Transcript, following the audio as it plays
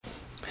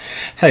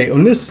Hey,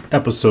 on this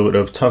episode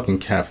of Talking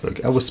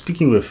Catholic, I was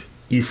speaking with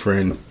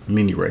Efran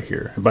Menny right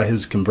here about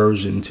his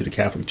conversion to the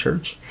Catholic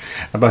Church,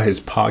 about his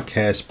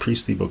podcast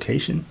Priestly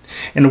Vocation,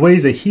 and the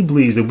ways that he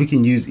believes that we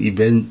can use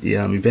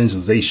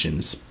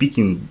evangelization,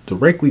 speaking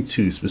directly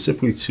to,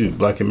 specifically to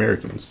Black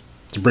Americans,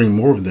 to bring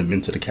more of them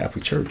into the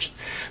Catholic Church.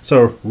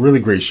 So, really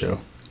great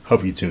show.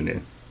 Hope you tune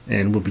in.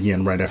 And we'll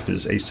begin right after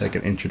this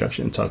 8-second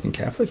introduction, Talking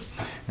Catholic,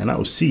 and I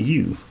will see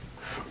you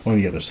on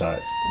the other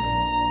side.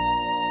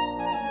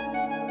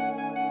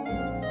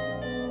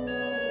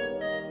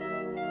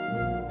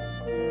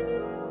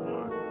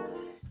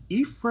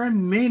 Efran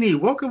Menny,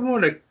 welcome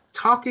on to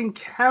Talking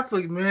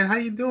Catholic, man. How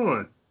you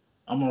doing?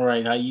 I'm all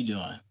right. How you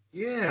doing?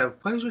 Yeah,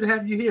 pleasure to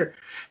have you here.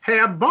 Hey,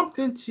 I bumped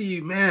into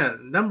you, man,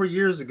 a number of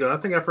years ago. I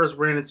think I first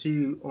ran into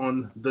you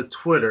on the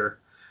Twitter.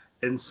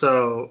 And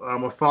so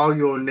I'm gonna follow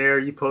you on there.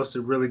 You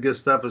posted really good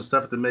stuff and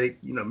stuff to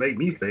make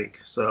me think.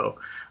 So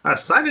I'm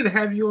excited to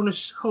have you on the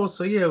show.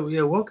 So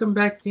yeah, welcome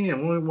back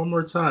in one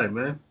more time,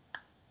 man.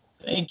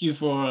 Thank you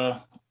for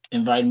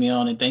inviting me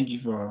on, and thank you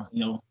for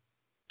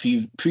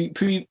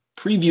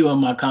previewing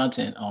my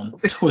content on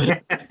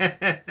Twitter.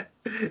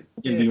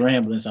 Just be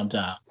rambling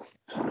sometimes.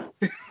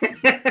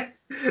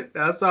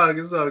 It's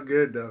all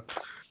good though.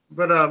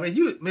 But and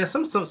you, man,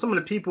 some of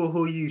the people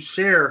who you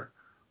share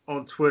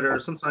on Twitter,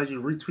 sometimes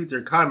you retweet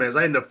their comments.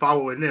 I end up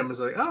following them.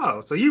 It's like,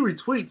 oh, so you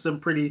retweet some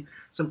pretty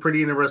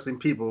interesting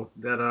people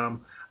that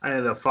I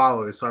ended up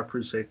following. So I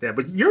appreciate that.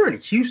 But you're in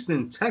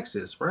Houston,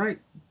 Texas, right?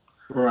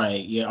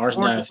 Right. Yeah.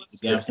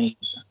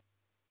 Archdiocese.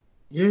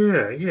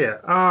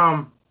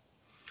 Yeah.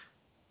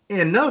 And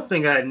another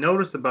thing I had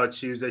noticed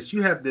about you is that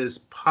you have this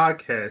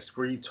podcast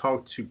where you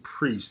talk to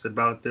priests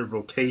about their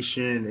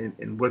vocation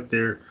and what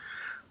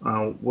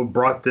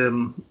brought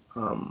them.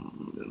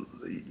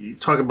 You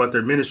talk about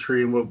their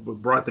ministry and what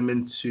brought them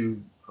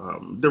into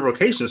their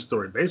vocation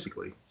story,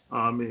 basically.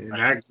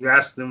 You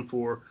ask them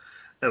for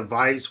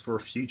advice for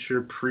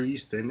future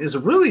priests, and it's a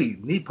really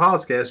neat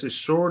podcast. It's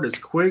short, it's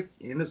quick,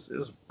 and it's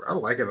I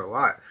like it a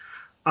lot.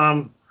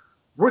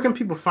 Where can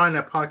people find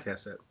that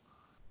podcast at?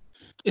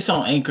 It's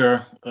on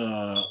Anchor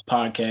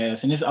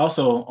podcast, and it's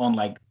also on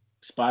like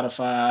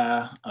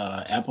Spotify,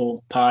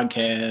 Apple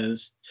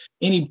Podcasts,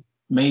 any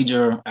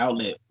major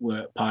outlet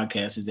where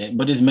podcast is at.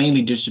 But it's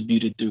mainly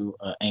distributed through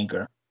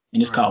Anchor,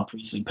 and it's called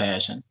Priestly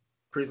Passion.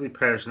 Priestly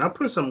Passion. I'll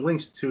put some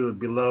links to it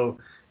below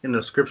in the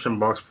description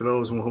box for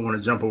those who want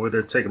to jump over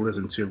there, take a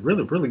listen to it.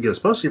 Really, really good,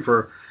 especially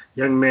for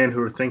young men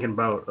who are thinking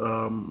about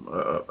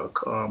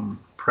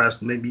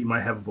perhaps maybe you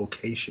might have a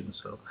vocation.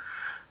 So,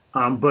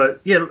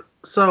 but yeah,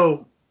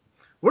 so.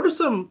 What are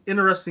some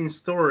interesting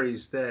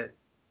stories that?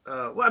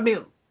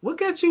 What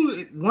got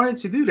you wanting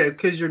to do that?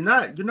 Because you're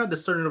not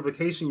discerning a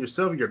vocation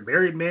yourself. You're a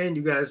married man.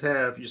 You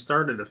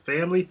started a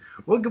family.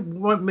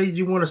 What made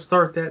you want to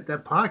start that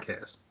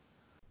podcast?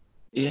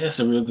 Yeah,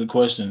 that's a real good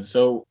question.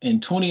 So in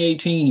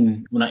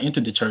 2018, when I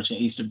entered the church in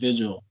Easter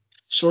Vigil,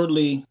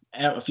 shortly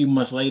a few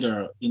months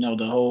later,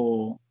 the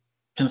whole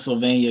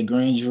Pennsylvania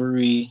grand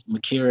jury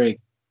McCarrick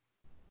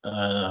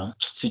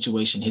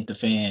situation hit the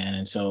fan,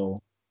 and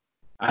so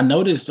I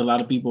noticed a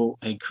lot of people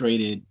had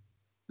created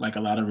like a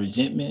lot of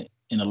resentment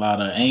and a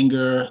lot of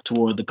anger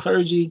toward the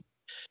clergy.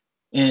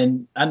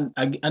 And I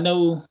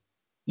know,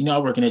 I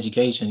work in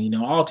education,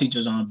 all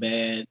teachers aren't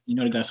bad.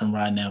 They got some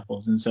rotten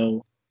apples. And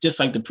so just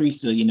like the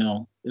priests,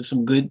 there's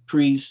some good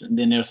priests and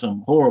then there's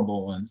some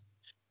horrible ones.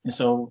 And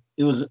so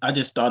I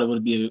just thought it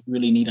would be a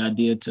really neat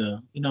idea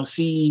to,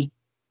 see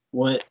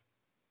what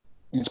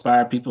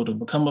inspired people to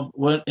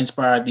what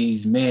inspired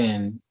these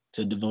men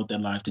to devote their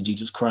life to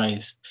Jesus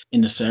Christ in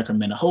the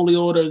sacrament of holy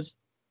orders.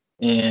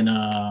 And,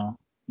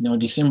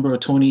 December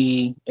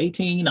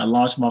 2018, I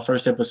launched my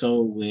first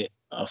episode with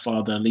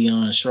Father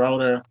Leon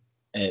Schroeder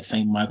at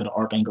St. Michael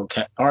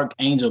the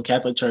Archangel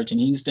Catholic Church in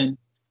Houston.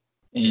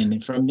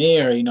 And from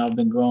there, I've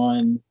been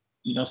growing,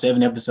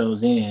 7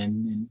 episodes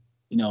in,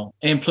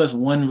 and plus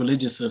one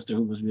religious sister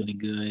who was really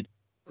good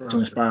to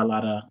inspire a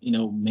lot of,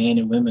 men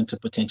and women to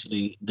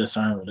potentially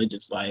discern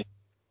religious life.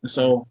 And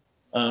so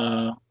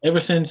ever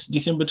since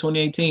December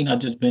 2018, I've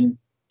just been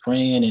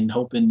praying and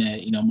hoping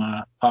that,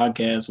 my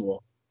podcast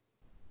will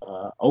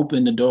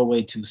open the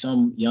doorway to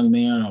some young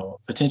man or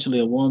potentially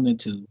a woman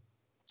to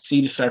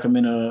see the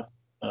sacrament of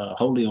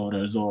holy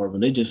orders or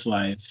religious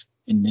life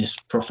in this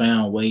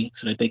profound way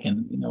so that they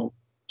can,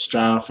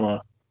 strive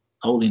for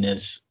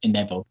holiness in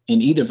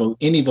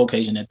any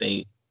vocation that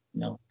they,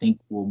 think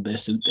will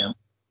best suit them.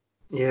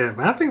 Yeah,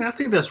 man, I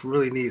think that's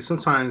really neat.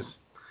 Sometimes,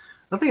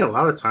 I think a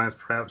lot of times,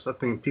 perhaps, I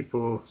think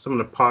people, some of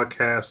the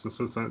podcasts and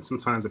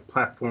sometimes the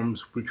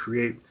platforms we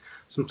create,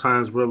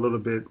 sometimes we're a little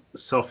bit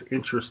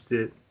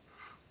self-interested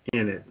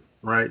in it,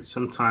 right?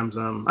 Sometimes,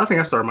 I think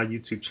I started my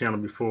YouTube channel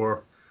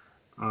before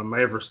I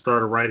ever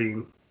started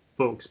writing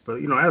books,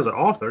 but as an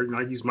author,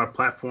 I use my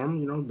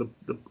platform, to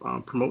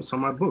promote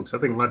some of my books. I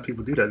think a lot of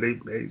people do that.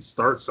 They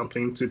start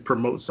something to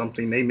promote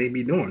something they may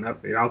be doing. I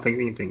don't think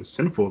anything's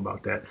sinful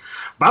about that.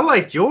 But I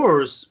like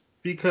yours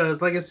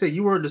because, like I said,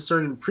 you were a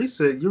discerning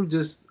priesthood. You were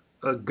just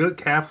a good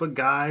Catholic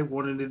guy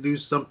wanting to do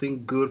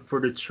something good for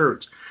the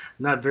church,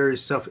 not very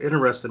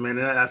self-interested, man.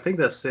 And I think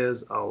that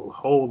says a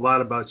whole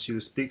lot about you.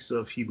 It speaks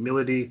of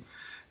humility,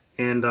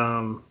 and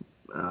I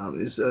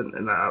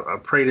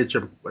pray that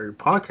your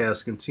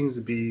podcast continues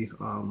to be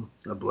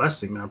a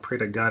blessing. Man. I pray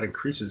that God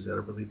increases that. I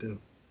really do.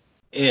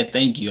 Yeah,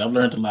 thank you. I've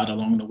learned a lot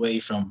along the way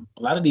from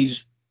a lot of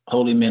these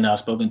holy men I've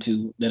spoken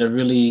to that have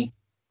really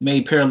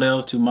made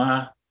parallels to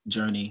my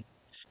journey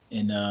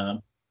and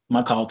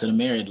my call to the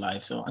married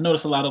life. So I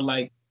notice a lot of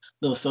like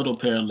little subtle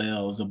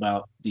parallels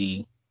about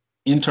the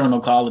internal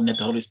calling that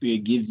the Holy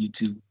Spirit gives you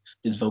to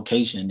this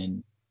vocation,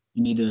 and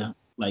you need to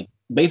like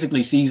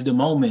basically seize the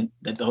moment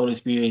that the Holy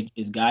Spirit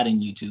is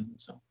guiding you to.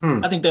 So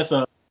Hmm. I think that's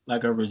a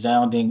like a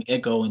resounding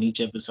echo in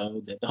each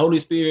episode that the Holy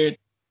Spirit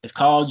has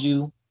called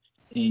you,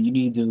 and you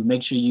need to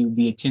make sure you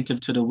be attentive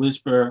to the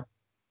whisper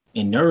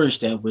and nourish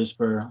that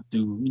whisper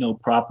through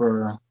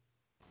proper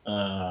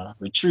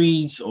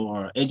retreats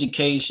or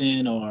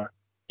education or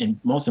and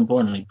most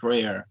importantly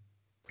prayer.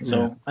 Yeah.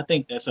 So I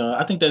think that's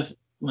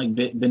like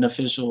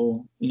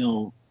beneficial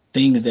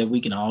things that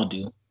we can all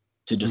do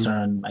to Hmm.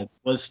 discern like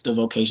what's the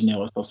vocation that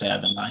we're supposed to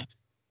have in life.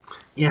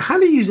 Yeah. How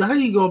do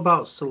you go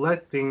about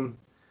selecting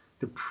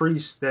the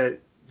priests that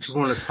you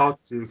want to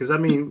talk to? Because I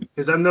mean,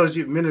 because I know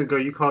you a minute ago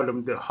you called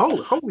them the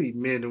holy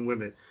men and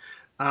women.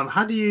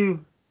 How do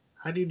you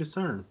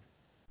discern?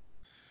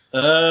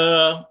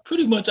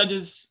 Pretty much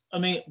I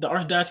mean the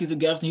Archdiocese of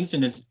Galveston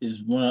Houston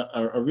is one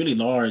a really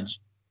large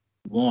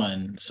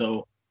one.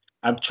 So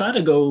I try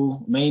to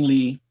go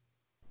mainly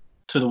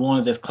to the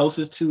ones that's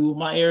closest to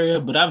my area,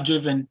 but I've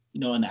driven,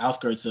 in the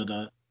outskirts of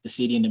the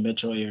city and the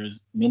metro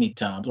areas many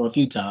times or a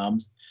few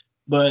times.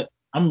 But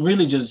I'm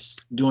really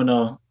just doing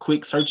a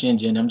quick search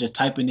engine. I'm just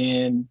typing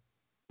in,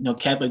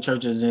 Catholic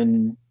churches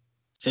in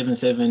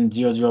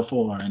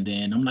 77004. And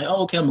then I'm like,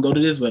 oh, okay, I'm gonna go to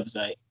this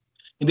website.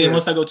 And then Yeah.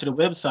 once I go to the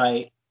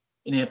website,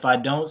 and if I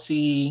don't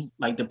see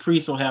like the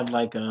priest will have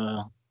like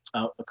a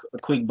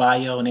quick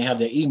bio and they have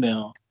their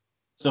email.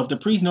 So if the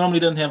priest normally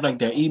doesn't have like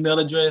their email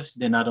address,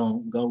 then I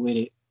don't go with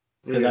it.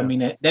 Because I Yeah. mean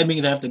that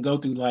means I have to go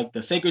through like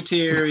the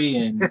secretary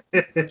and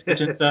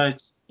such and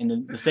such,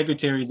 and the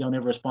secretaries don't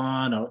ever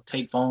respond or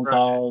take phone Right.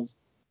 calls.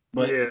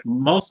 But Yeah.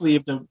 mostly,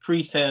 if the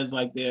priest has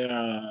like their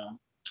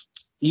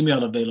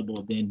email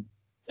available, then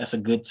that's a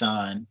good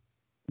sign.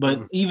 But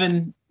Mm.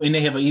 even when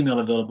they have an email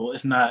available,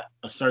 it's not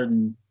a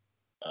certain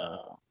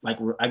like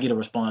I get a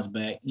response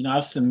back.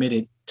 I've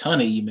submitted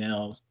ton of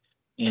emails,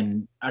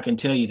 and I can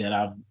tell you that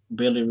I've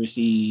barely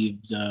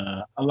received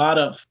a lot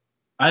of.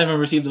 I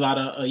haven't received a lot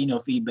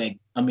of feedback.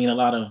 I mean, a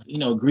lot of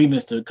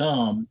agreements to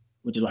come,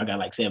 which is why I got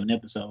like 7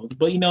 episodes.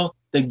 But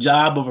the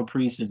job of a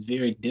priest is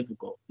very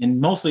difficult,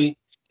 and mostly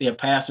they're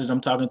pastors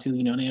I'm talking to.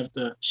 They have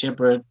to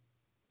shepherd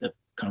the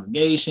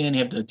congregation, they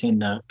have to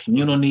attend the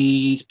communal Mm.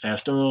 needs,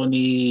 pastoral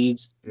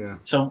needs. Yeah.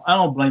 So I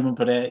don't blame them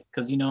for that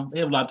because they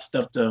have a lot of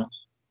stuff to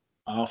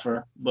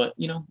offer. But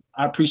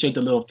I appreciate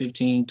the little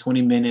 15,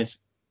 20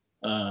 minutes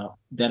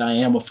that I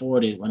am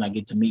afforded when I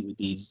get to meet with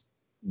these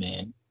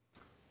men.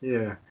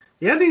 Yeah.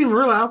 Yeah, I didn't even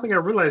realize. I don't think I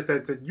realized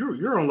that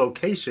you're on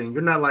location.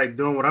 You're not like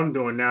doing what I'm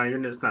doing now. You're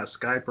just not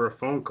Skype or a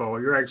phone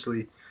call. You're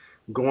actually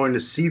going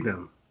to see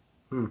them.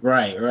 Hmm.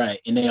 Right, right.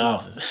 In their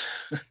office.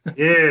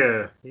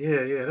 Yeah,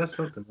 yeah, yeah. That's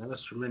something, man.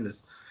 That's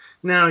tremendous.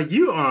 Now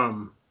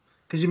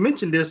because you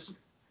mentioned this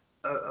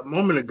a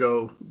moment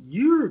ago.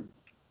 You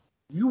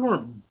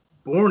weren't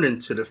born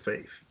into the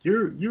faith.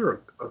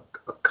 You're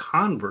a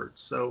convert.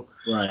 So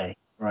Right,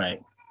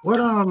 right. what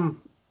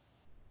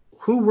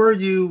who were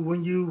you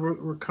when you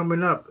were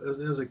coming up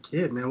as a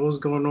kid, man? What was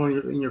going on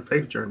in your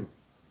faith journey?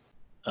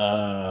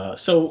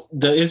 So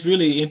it's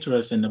really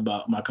interesting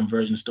about my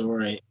conversion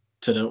story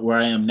to the where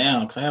I am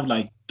now because I have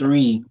like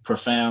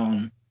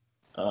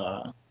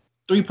uh,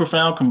 three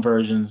profound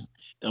conversions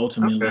that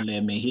ultimately Okay.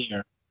 led me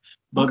here.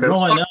 But Okay,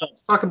 growing up,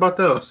 let's talk about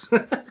those.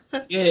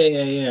 yeah,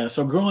 yeah, yeah.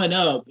 So growing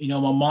up,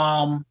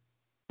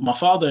 my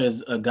father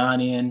is a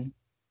Ghanaian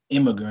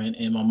immigrant,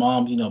 and my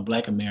mom's,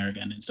 Black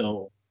American. And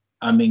so,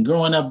 I mean,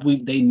 growing up,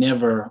 they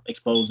never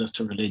exposed us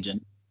to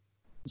religion.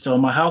 So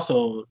in my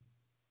household,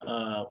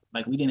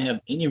 like we didn't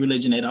have any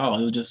religion at all.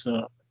 It was just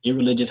a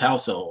irreligious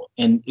household.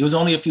 And it was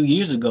only a few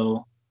years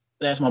ago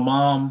that I asked my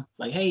mom,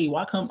 like, "Hey,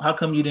 how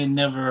come you didn't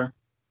never,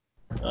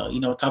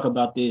 talk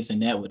about this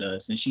and that with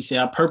us?" And she said,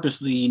 "I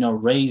purposely,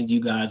 raised you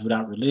guys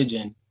without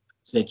religion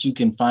so that you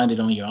can find it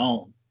on your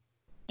own."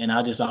 And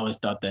I just always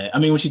thought that. I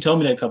mean, when she told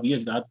me that a couple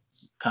years ago, I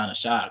was kind of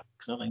shocked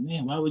because I was like,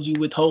 "Man, why would you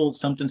withhold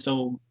something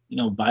so,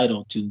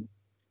 vital to,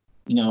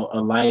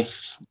 a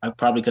life I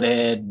probably could have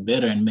had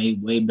better and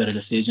made way better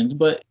decisions?"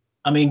 But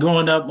I mean,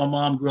 growing up, my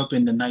mom grew up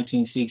in the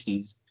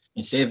 1960s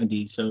and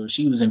 70s, so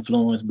she was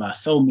influenced by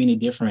so many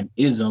different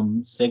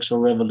isms: sexual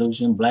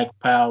revolution, Black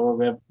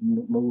Power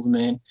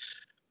movement,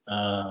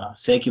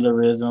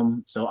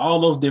 secularism. So all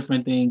those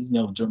different things,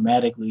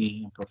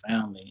 dramatically and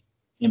profoundly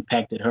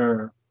impacted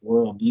her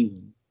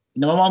worldview.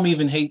 My mom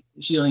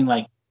she don't even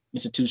like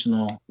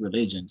institutional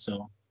religion.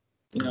 So,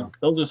 Okay.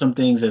 those are some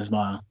things as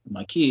my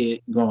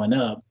kid growing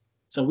up.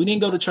 So we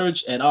didn't go to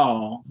church at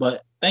all.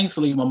 But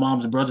thankfully, my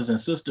mom's brothers and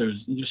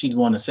sisters, she's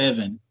one of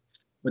seven,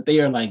 but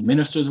they are like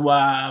ministers'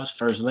 wives,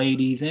 first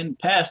ladies, and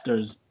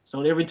pastors.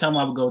 So every time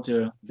I would go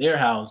to their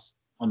house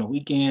on the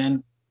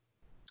weekend,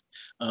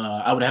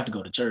 I would have to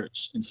go to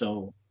church. And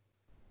so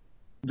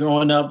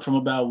growing up from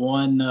about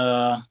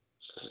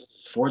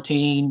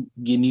 14,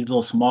 getting these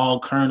little small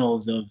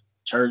kernels of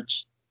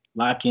church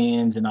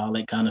lock-ins and all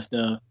that kind of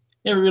stuff,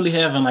 never really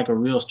having like a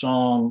real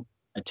strong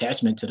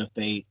attachment to the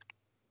faith.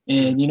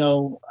 Yeah.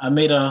 And I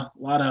made a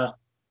lot of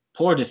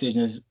poor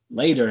decisions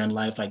later in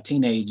life, like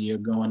teenage year,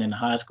 going into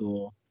high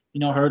school.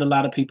 Hurt a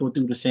lot of people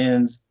through the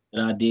sins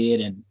that I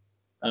did, and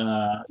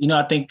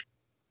I think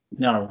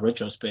now in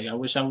retrospect, I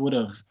wish I would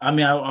have. I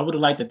mean, I would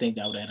have liked to think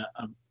that I would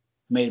have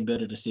made a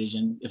better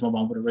decision if my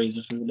mom would have raised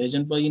us for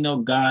religion. But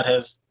God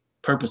has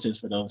purposes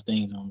for those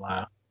things in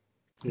life.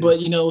 Yeah.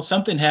 But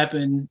something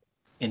happened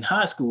in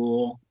high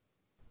school.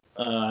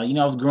 I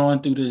was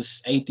growing through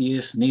this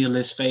atheist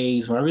nihilist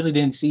phase where I really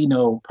didn't see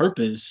no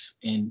purpose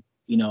in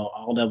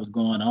all that was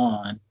going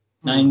on.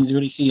 And I Mm. didn't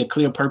really see a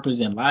clear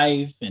purpose in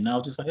life, and I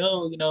was just like,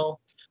 oh,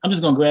 I'm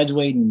just gonna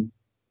graduate, and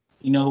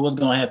what's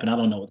gonna happen? I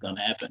don't know what's gonna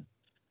happen.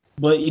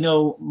 But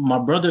my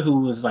brother,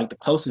 who was like the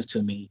closest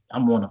to me,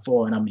 I'm one of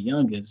four and I'm the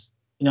youngest.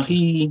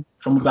 He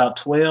from about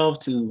 12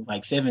 to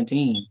like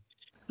 17,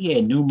 he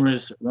had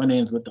numerous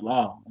run-ins with the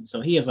law, and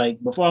so he has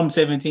like before I'm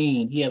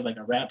 17, he has like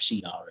a rap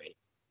sheet already.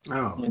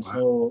 Oh, And wow.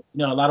 so,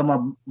 a lot of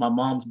my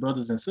mom's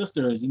brothers and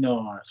sisters,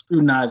 are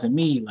scrutinizing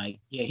me like,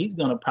 yeah, he's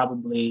gonna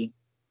probably,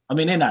 I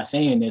mean, they're not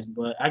saying this,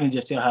 but I can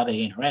just tell how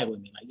they interact with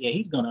me. Like, yeah,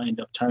 he's gonna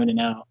end up turning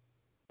out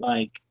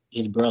like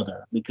his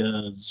brother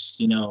because,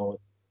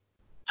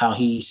 how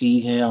he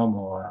sees him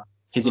or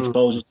his Mm.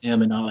 exposure to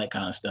him and all that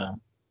kind of stuff.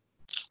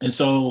 And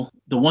so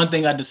the one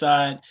thing I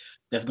decide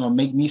that's gonna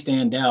make me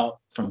stand out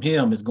from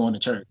him is going to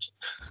church.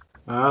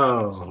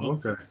 Oh, So,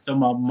 okay. so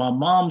my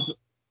mom's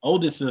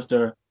oldest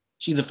sister,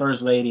 she's a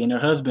first lady, and her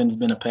husband's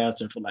been a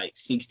pastor for like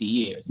 60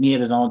 years. And he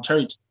had his own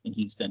church in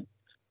Houston.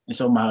 And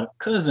so my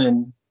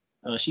cousin,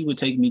 she would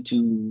take me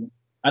to.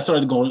 I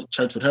started going to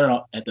church with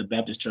her at the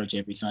Baptist church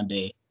every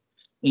Sunday.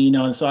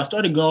 And so I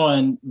started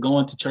going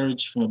to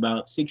church from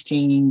about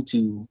 16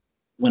 to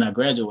when I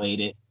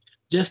graduated,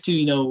 just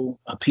to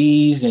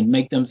appease and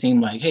make them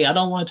seem like, hey, I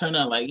don't want to turn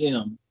out like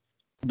him.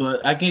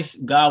 But I guess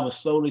God was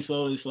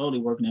slowly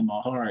working in my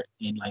heart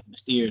in like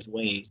mysterious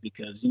ways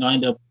because I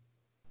ended up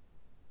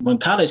when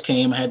college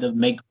came, I had to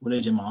make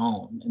religion my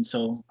own, and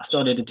so I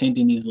started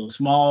attending these little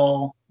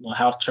small little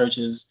house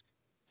churches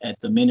at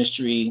the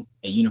ministry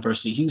at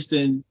University of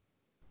Houston,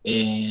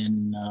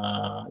 and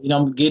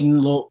I'm getting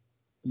little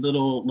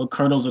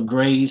kernels of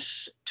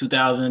grace.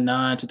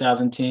 2009,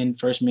 2010,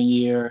 freshman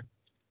year,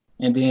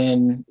 and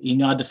then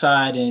I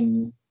decide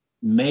in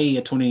May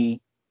of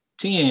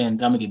 2010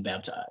 that I'm gonna get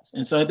baptized.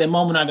 And so at that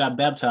moment I got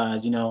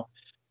baptized,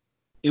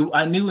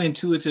 I knew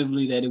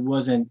intuitively that it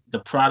wasn't the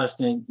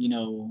Protestant,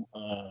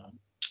 the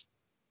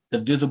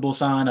visible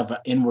sign of an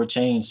inward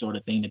change sort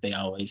of thing that they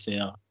always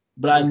sell.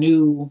 But I Okay.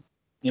 knew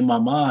in my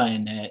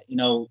mind that,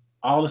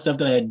 all the stuff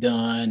that I had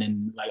done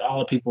and like all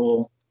the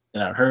people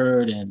that I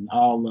heard and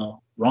all the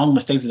wrong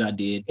mistakes that I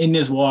did in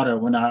this water,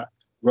 when I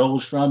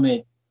rose from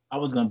it, I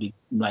was going to be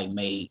like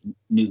made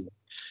new.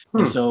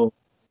 And Hmm. so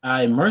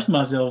I immersed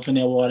myself in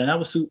that water, and I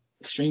was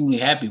extremely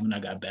happy when I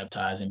got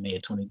baptized in May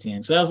of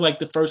 2010. So that was like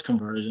the first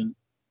conversion.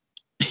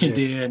 And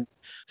Yeah. then,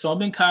 so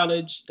I'm in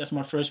college. That's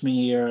my freshman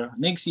year.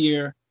 Next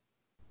year,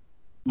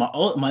 my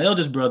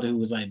eldest brother, who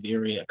was like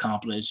very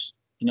accomplished,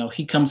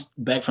 he comes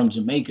back from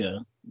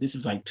Jamaica. This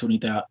is like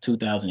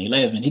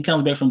 2011. He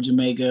comes back from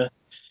Jamaica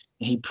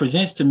and he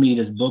presents to me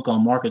this book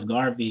on Marcus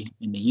Garvey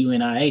and the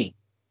UNIA.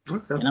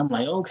 Okay. And I'm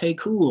like, okay,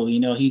 cool.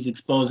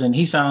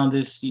 He's found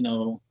this,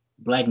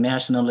 Black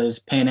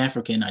nationalist Pan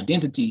African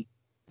identity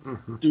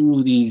Hmm.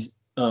 through these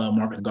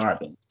Marcus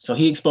Garvey. So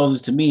he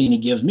exposes to me and he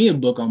gives me a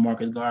book on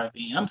Marcus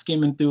Garvey. I'm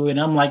skimming through it.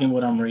 I'm liking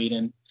what I'm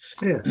reading.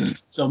 Yeah.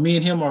 So me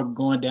and him are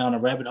going down a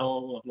rabbit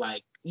hole of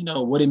like,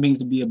 what it means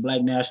to be a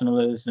Black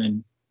nationalist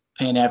and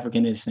Pan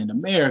Africanist in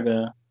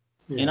America.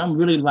 And Yeah. I'm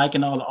really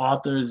liking all the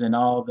authors and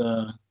all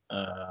the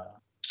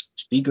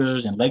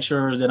speakers and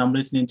lecturers that I'm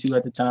listening to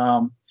at the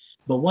time.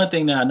 But one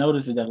thing that I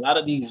noticed is that a lot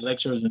of these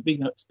lecturers and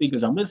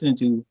speakers I'm listening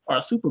to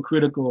are super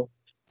critical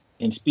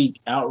and speak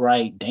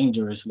outright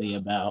dangerously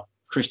about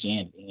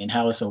Christianity and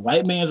how it's a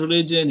white man's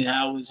religion and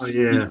how Oh, it's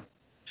yeah.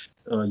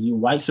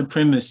 white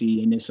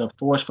supremacy and it's a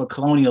force for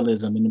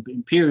colonialism and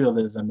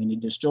imperialism and it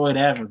destroyed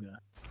Africa.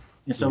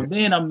 And so Yeah.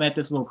 then I'm at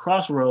this little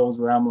crossroads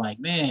where I'm like,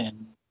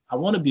 man, I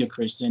want to be a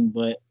Christian,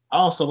 but I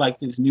also like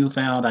this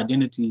newfound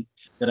identity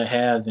that I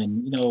have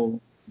in,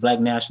 Black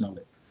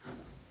nationalism.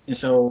 And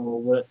so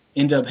what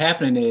ended up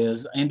happening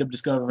is I ended up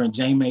discovering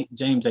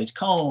James H.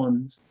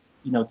 Cone's,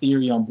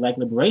 theory on Black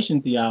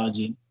liberation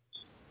theology.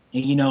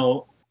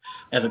 And,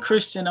 as a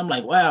Christian, I'm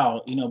like,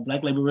 wow,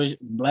 Black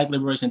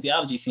liberation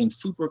theology seems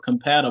super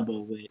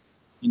compatible with,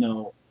 you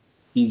know,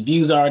 these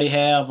views I already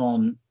have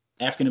on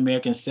African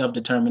American self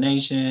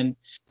determination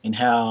and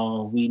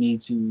how we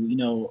need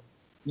to,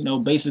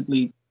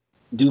 basically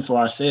do for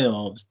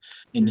ourselves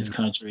in this Yeah.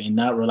 country and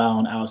not rely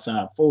on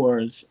outside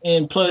force.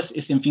 And plus,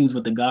 it's infused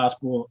with the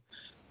gospel.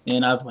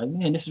 And I was like,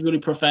 man, this is really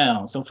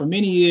profound. So for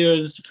many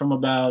years, from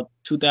about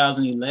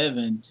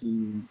 2011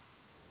 to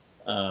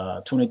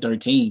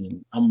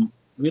 2013, I'm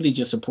really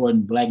just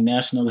supporting Black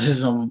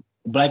nationalism,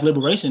 Black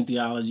liberation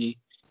theology,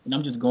 and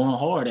I'm just going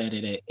hard at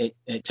it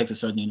at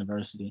Texas Southern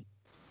University.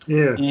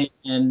 Yeah.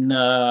 And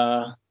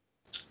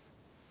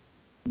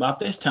about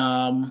this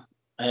time,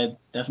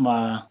 that's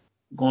my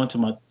going to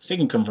my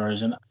second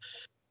conversion.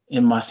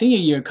 In my senior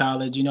year of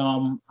college,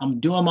 I'm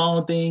doing my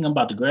own thing. I'm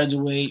about to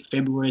graduate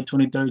February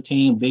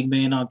 2013, big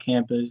man on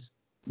campus.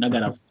 And I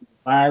got a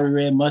fiery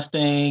red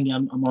Mustang.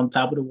 I'm on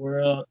top of the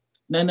world.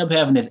 And I ended up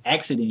having this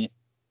accident.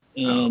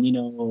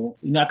 Oh.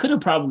 And I could have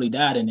probably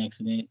died in an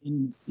accident.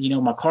 And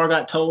my car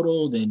got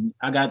totaled, and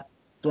I got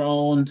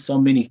thrown so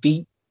many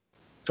feet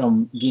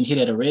from getting hit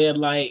at a red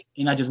light.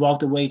 And I just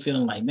walked away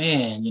feeling like,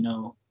 man,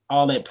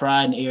 all that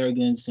pride and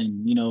arrogance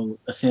and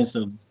a sense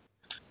of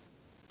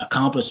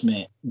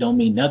accomplishment don't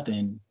mean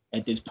nothing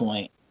at this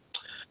point.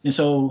 And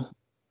so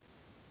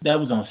that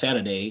was on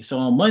Saturday. So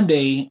on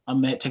Monday,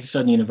 I'm at Texas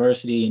Southern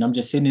University, and I'm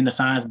just sitting in the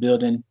science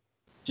building,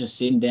 just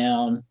sitting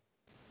down.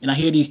 And I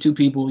hear these two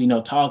people,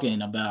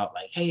 talking about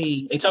like,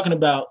 hey, they talking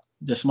about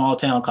the small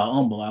town called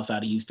Humble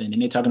outside of Houston.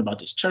 And they're talking about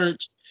this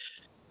church.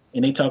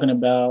 And they talking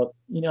about,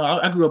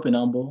 I grew up in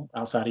Humble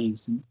outside of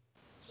Houston.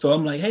 So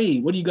I'm like, hey,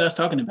 what are you guys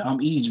talking about?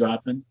 I'm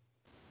eavesdropping.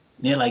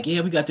 And they're like,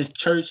 yeah, we got this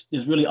church,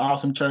 this really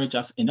awesome church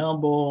in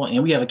Humble,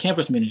 and we have a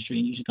campus ministry,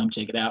 and you should come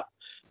check it out.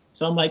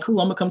 So I'm like, cool,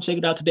 I'm gonna come check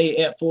it out today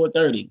at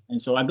 4:30.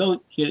 And so I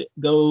go,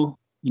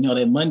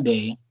 that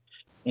Monday,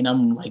 and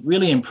I'm like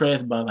really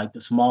impressed by like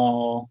the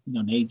small,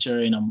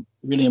 nature, and I'm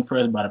really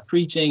impressed by the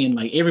preaching, and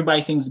like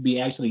everybody seems to be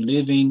actually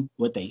living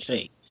what they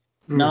say.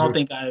 And I don't Hmm.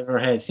 think I ever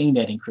had seen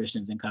that in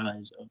Christians in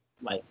college,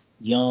 like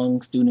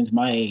young students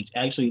my age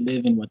actually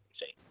living what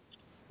they say.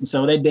 And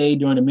so that day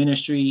during the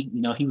ministry,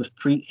 he was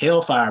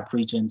hellfire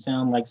preaching,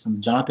 sound like some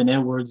Jonathan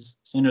Edwards,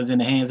 sinners in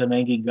the hands of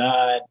angry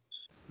God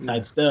Yeah.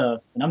 type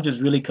stuff. And I'm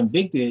just really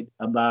convicted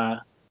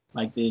about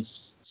like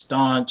this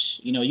staunch,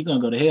 you're going to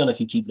go to hell if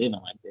you keep living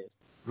like this.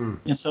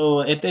 Mm. And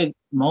so at that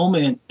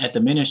moment at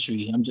the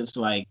ministry, I'm just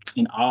like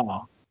in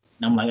awe.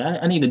 And I'm like,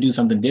 I need to do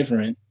something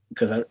different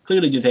because I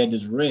clearly just had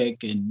this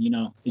wreck and,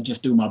 it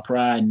just threw my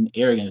pride and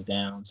arrogance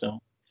down. So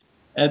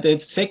at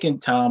that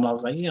second time, I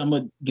was like, yeah, I'm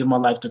going to give my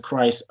life to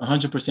Christ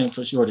 100%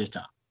 for sure this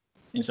time.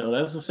 And so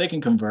that's the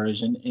second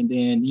conversion. And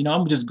then,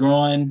 I'm just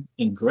growing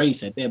in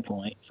grace at that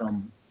point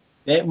from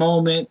that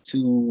moment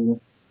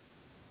to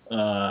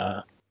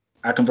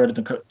I converted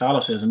to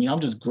Catholicism. I'm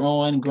just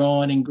growing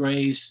in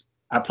grace.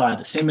 I applied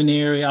to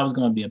seminary. I was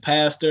going to be a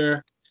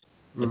pastor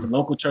at the Mm.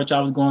 local church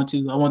I was going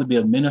to. I wanted to be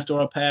a minister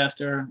or a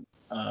pastor.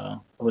 I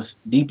was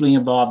deeply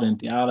involved in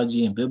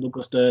theology and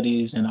biblical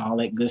studies and all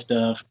that good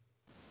stuff.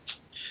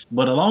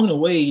 But along the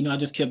way,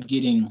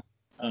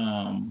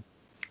 um,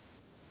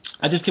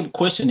 I just kept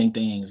questioning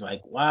things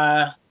like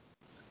why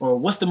or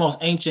what's the most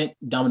ancient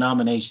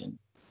denomination?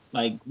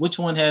 Like which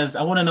one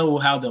I want to know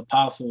how the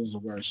apostles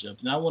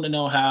worshiped. And I want to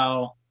know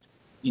how,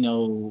 you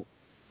know,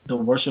 the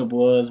worship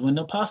was when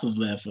the apostles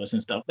left us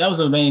and stuff. That was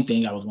the main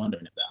thing I was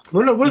wondering about.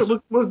 What And what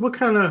so, what what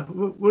kind of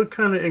what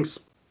kind of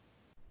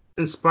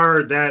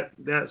inspired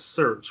that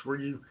search? Were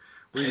you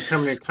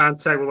coming in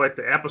contact with like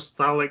the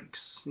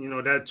apostolics,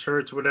 that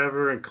church,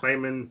 whatever, and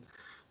claiming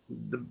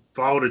the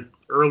all the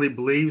early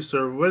beliefs,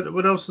 or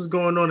what else is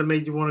going on that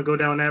made you want to go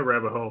down that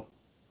rabbit hole?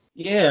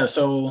 yeah,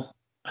 so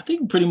I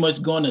think pretty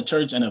much going to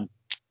church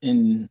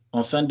in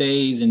on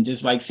Sundays and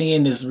just like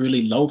seeing this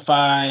really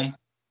lo-fi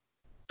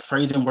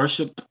praise and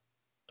worship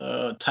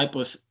type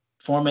of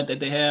format that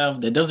they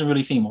have that doesn't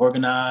really seem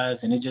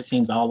organized and it just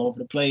seems all over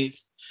the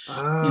place.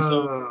 And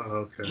so,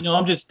 Oh, okay.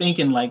 I'm just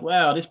thinking like,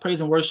 wow, this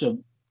praise and worship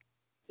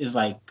is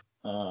like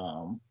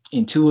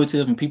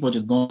intuitive and people are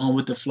just going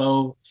with the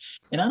flow.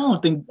 And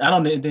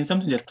then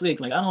something just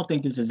clicked. Like, I don't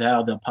think this is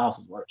how the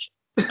apostles worship.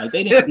 Like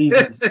they didn't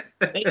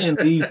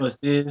leave us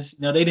this,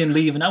 they didn't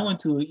leave. And I went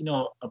to,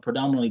 a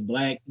predominantly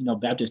Black,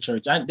 Baptist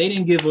church. They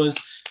didn't give us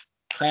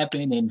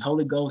clapping and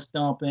Holy Ghost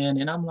stomping.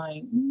 And I'm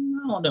like,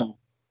 I don't know.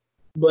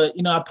 But,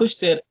 I pushed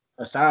that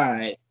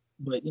aside,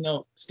 but,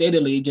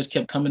 steadily it just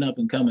kept coming up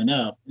and coming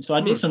up. And so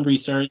I did Hmm. some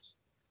research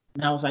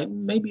and I was like,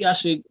 maybe I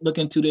should look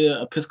into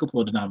the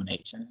Episcopal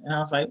denomination. And I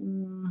was like,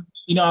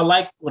 I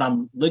like what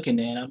I'm looking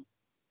at,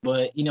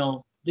 but,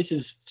 this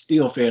is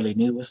still fairly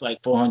new. It's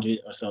like 400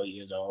 or so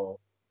years old.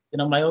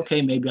 And I'm like,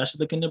 okay, maybe I should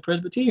look into the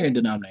Presbyterian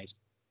denomination.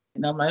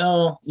 And I'm like,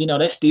 oh,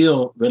 that's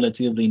still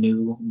relatively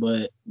new,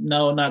 but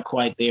no, not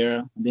quite there.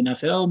 And then I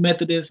said, oh,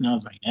 Methodist. And I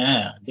was like,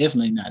 yeah,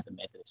 definitely not the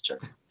Methodist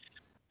church.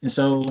 And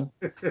so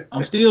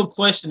I'm still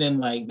questioning,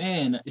 like,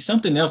 man, it's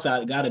something else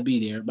I got to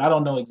be there, but I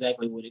don't know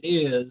exactly what it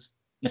is.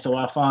 And so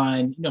I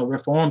find,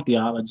 Reformed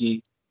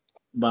theology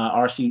by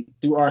R.C.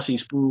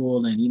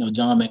 Sproul and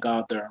John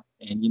MacArthur,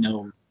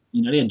 and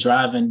they're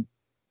driving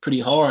pretty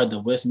hard the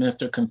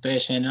Westminster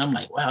Confession, and I'm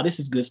like, wow, this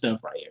is good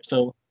stuff right here.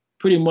 So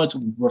pretty much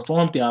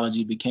Reformed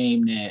theology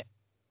became that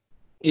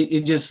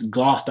it just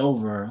glossed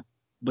over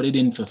but it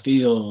didn't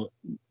fulfill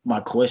my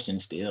question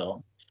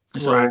still.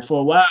 And Right. so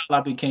for a while,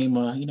 I became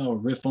a a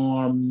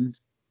Reformed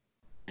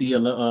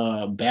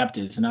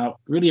Baptist, and I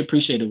really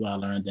appreciated what I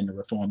learned in the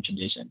Reformed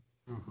tradition.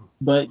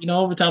 But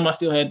over time, I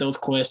still had those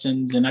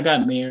questions, and I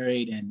got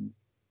married, and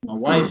my Hmm.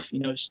 wife,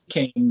 she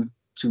came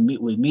to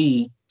meet with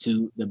me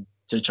to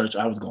the church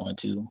I was going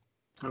to,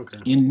 Okay.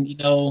 and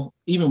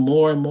even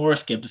more and more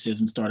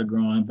skepticism started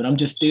growing. But I'm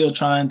just still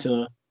trying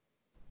to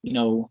you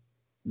know,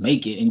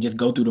 make it and just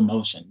go through the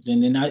motions.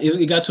 And then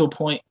it got to a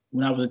point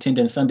when I was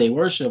attending Sunday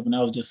worship, and I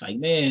was just like,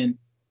 man,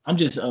 I'm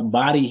just a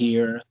body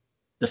here.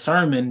 The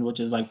sermon, which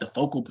is like the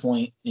focal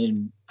point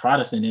in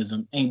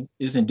Protestantism,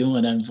 isn't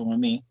doing nothing for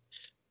me.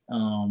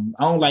 I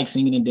don't like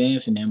singing and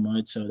dancing that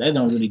much, so that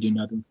don't really do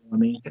nothing for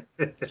me.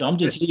 So I'm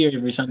just here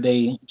every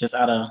Sunday, just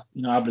out of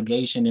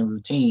obligation and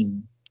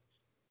routine.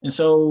 And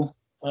so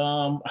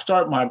I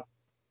start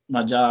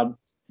my job,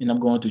 and I'm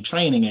going through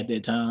training at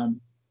that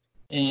time.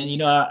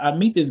 And I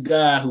meet this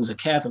guy who's a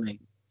Catholic,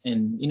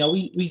 and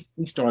we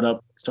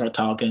start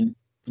talking,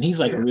 and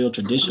he's like a Yeah. real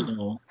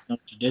traditional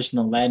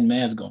Latin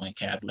mass going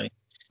Catholic.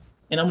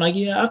 And I'm like,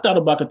 yeah, I've thought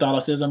about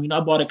Catholicism. I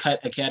bought a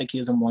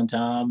catechism one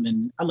time,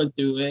 and I looked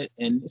through it,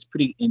 and it's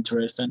pretty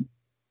interesting.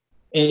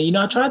 And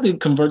I tried to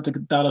convert to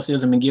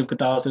Catholicism and give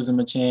Catholicism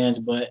a chance,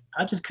 but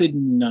I just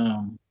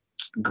couldn't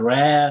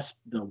grasp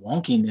the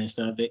wonkiness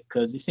of it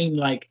because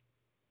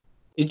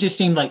it just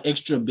seemed like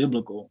extra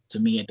biblical to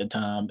me at the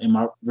time in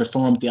my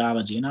Reformed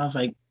theology. And I was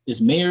like,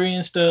 this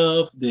Marian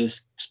stuff,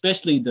 this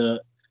especially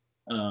the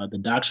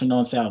doctrine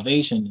on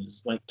salvation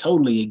is like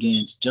totally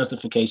against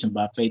justification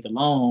by faith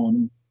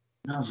alone.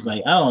 And I was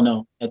like, I don't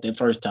know. At the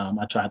first time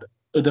I tried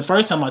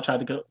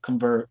to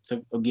convert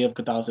to give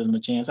Catholicism a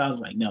chance, I was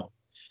like, no.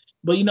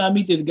 But I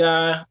meet this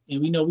guy,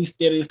 and we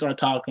steadily start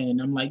talking, and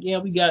I'm like, yeah,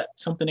 we got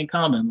something in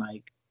common.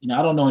 Like,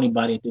 I don't know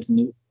anybody at this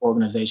new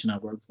organization I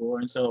work for,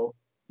 and so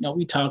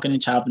we talking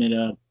and chopping it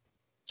up,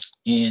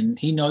 and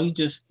he's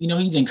just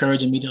he's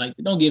encouraging me to like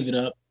don't give it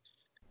up,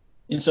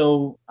 and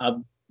so I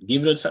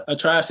give it a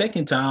try a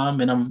second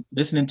time, and I'm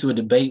listening to a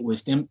debate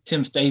with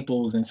Tim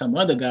Staples and some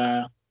other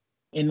guy,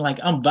 and like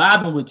I'm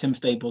vibing with Tim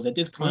Staples at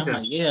this point. I'm Okay.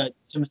 like, yeah,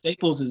 Tim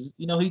Staples is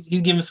he's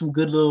giving some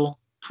good little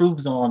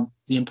proofs on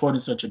the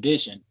importance of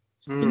tradition.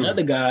 And the Mm.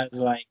 other guy is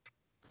like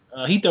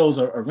he throws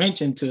a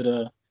wrench into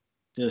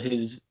to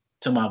his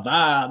to my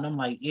vibe, and I'm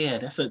like, yeah,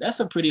 that's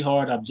a pretty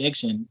hard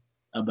objection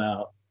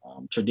about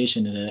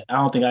tradition that I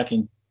don't think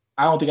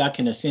I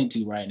can assent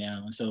to right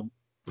now. And so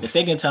the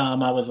second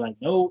time I was like,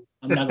 nope,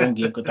 I'm not gonna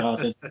give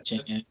Catholicism a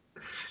chance.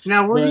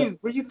 Now, But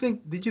were you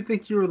think? Did you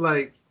think you were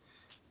like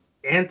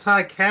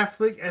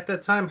anti-Catholic at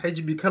that time? Had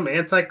you become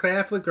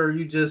anti-Catholic, or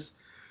you just,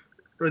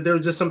 or there were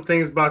just some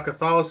things about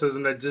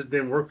Catholicism that just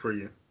didn't work for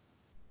you?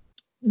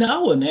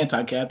 no, I wasn't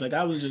anti-Catholic.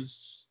 It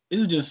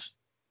was just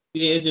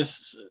yeah, it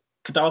just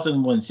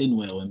Catholicism wasn't sitting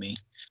well with me.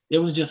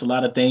 There was just a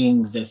lot of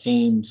things that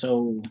seemed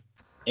so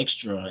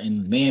extra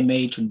and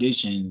man-made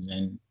traditions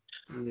and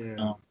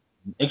Yeah. um,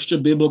 extra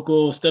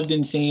biblical stuff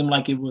didn't seem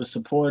like it was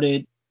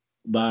supported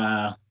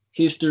by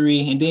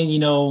history. And then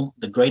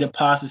the great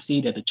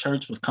apostasy that the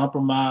church was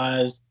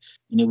compromised,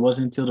 and it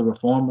wasn't until the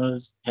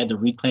reformers had to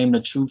reclaim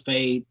the true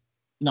faith.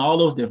 All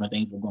those different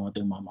things were going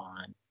through my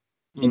mind.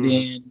 And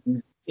Mm.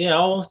 then yeah,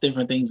 all those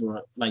different things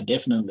were like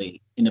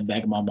definitely in the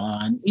back of my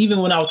mind. Even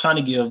when I was trying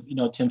to give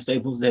Tim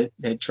Staples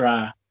that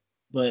try,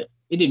 but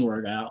it didn't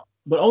work out.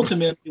 But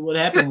ultimately, what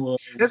happened was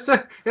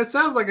It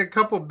sounds like a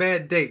couple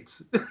bad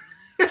dates.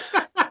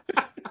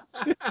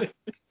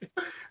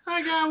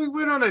 My God, we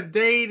went on a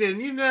date,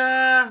 and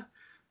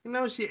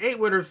she ate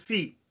with her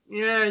feet.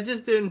 Yeah, it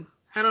just didn't.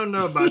 I don't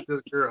know about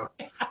this girl.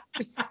 yeah,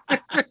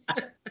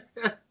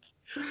 it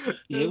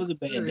That's was a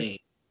bad funny.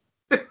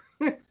 day.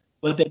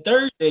 But the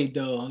third date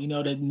though,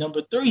 the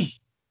number three,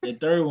 the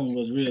third one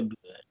was real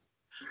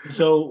good.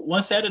 So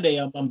one Saturday,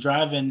 I'm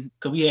driving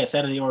because we had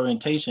Saturday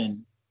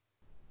orientation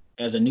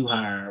as a new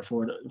hire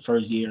for the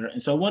first year,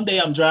 and so one day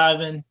I'm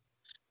driving.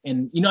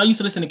 And I used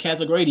to listen to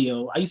Catholic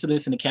radio. I used to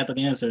listen to Catholic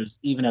Answers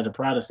even as a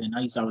Protestant.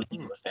 I used to always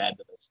think it Hmm. was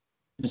fabulous.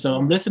 And so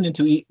I'm Hmm. listening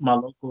to my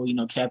local,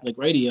 Catholic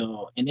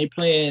radio, and they're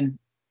playing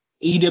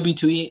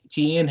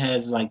EWTN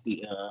has like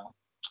the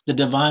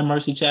Divine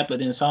Mercy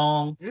Chaplet in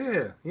song.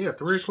 Yeah, yeah,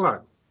 3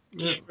 o'clock.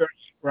 Yeah, Yeah.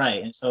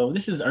 right. And so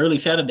this is early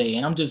Saturday,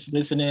 and I'm just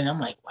listening. I'm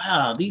like,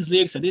 wow, these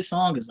lyrics of this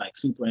song is like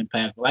super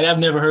impactful. Like I've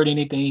never heard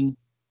anything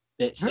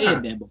that Huh.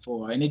 said that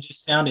before, and it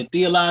just sounded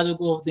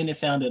theological. Then it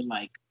sounded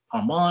like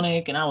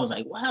harmonic, and I was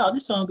like, wow,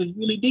 this song is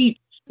really deep.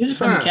 This is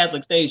from a Huh.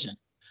 Catholic station,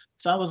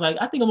 so I was like,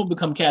 I think I'm gonna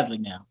become Catholic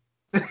now.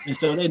 And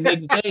so that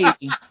next day,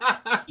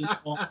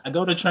 I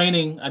go to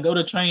training. I go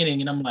to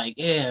training, and I'm like,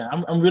 yeah,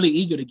 I'm really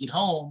eager to get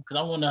home because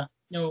I want to,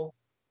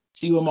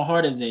 see where my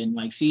heart is in,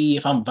 like see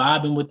if I'm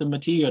vibing with the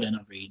material that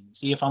I'm reading,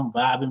 see if I'm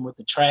vibing with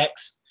the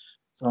tracks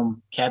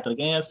from Catholic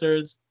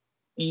Answers.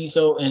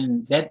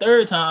 And that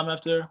third time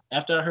after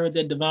I heard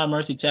that Divine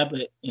Mercy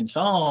Chaplet in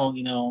song,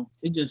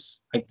 it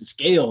just like the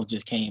scales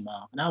just came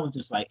off. And I was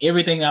just like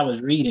everything I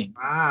was reading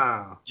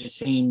Wow. just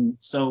seemed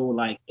so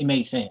like it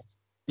made sense.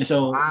 And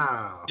so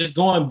Wow. just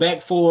going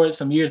back forward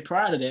some years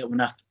prior to that,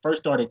 when I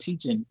first started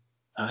teaching,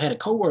 I had a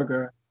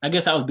coworker. I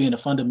guess I was being a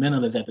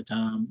fundamentalist at the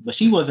time, but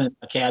she wasn't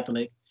a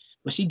Catholic.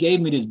 But she gave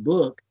me this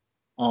book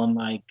on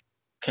like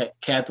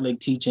Catholic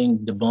teaching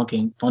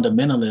debunking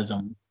fundamentalism,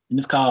 and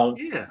it's called.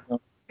 Yeah.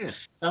 Yeah.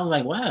 So I was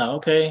like, wow,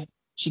 okay.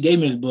 She gave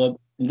me this book,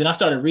 and then I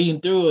started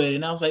reading through it,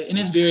 and I was like, and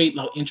it's very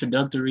like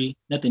introductory,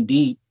 nothing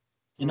deep.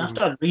 And I Mm-hmm.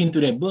 started reading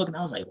through that book, and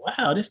I was like,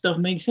 wow, this stuff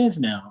makes sense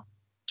now.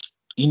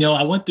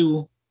 I went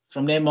through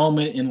from that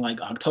moment in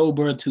like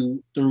October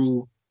to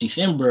through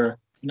December,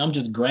 and I'm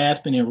just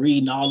grasping and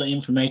reading all the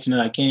information that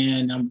I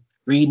can. I'm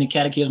reading the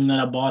catechism that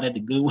I bought at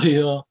the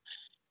Goodwill,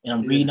 and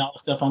I'm Yeah. reading all the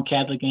stuff on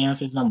Catholic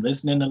Answers. And I'm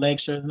listening to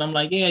lectures, and I'm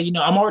like, yeah,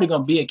 I'm already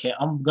gonna be a Catholic.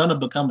 I'm gonna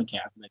become a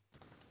Catholic,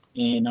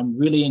 and I'm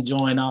really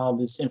enjoying all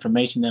this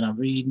information that I'm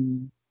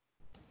reading.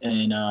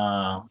 And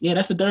yeah,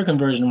 that's the third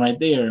conversion right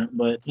there.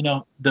 But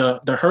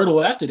the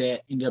hurdle after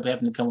that ended up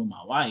having to come with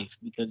my wife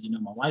because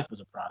my wife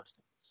was a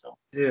Protestant, so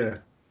Yeah.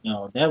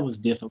 that was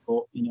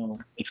difficult,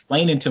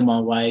 explaining to my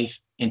wife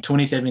in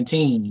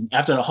 2017,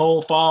 after the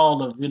whole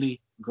fall of really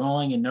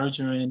growing and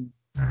nurturing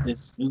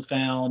this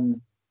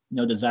newfound,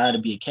 desire to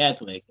be a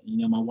Catholic.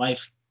 My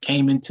wife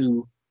came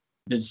into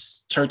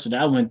this church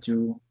that I went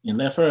to and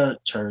left her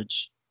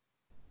church.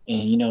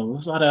 And, it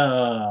was a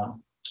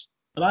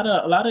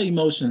lot of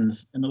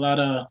emotions and a lot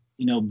of,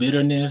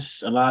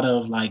 bitterness, a lot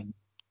of like,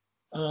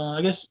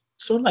 I guess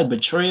sort of like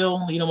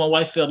betrayal. My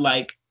wife felt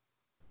like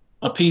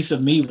a piece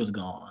of me was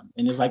gone.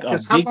 And it's like a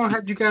Because how big long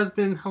had you guys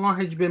been? How long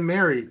had you been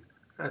married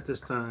at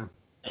this time?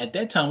 At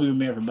that time we were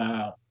married for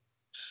about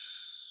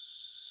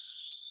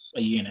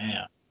a year and a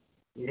half.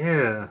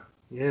 Yeah.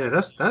 Yeah.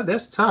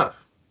 That's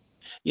tough.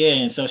 Yeah,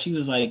 and so she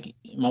was like,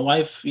 my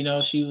wife,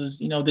 she was,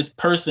 this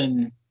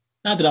person.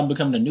 Not that I'm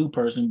becoming a new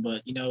person,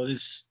 but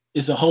this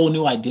is a whole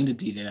new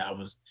identity that I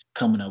was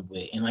coming up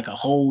with, and like a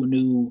whole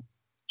new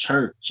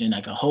church, and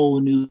like a whole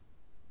new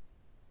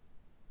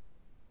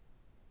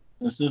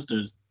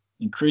sisters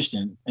in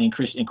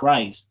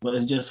Christ. But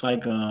it's just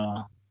like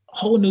a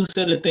whole new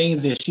set of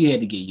things that she had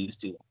to get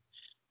used to.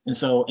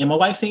 And my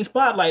wife seen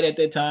Spotlight at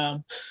that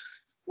time.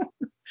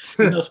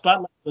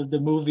 Spotlight was the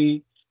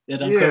movie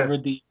that Yeah.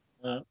 uncovered the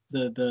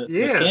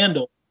Yeah.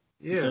 scandal.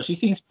 And so Yeah. she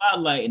seen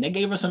Spotlight, and they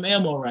gave her some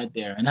ammo right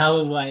there. And I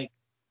was like,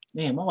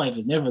 man, my wife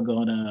is never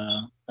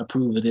gonna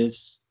approve of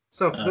this.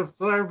 So Uh,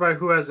 for everybody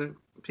who hasn't,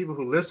 people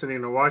who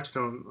listening or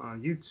watching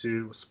on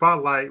YouTube,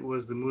 Spotlight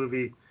was the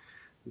movie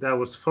that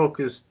was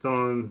focused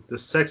on the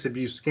sex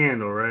abuse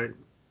scandal, right?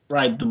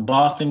 right, the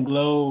Boston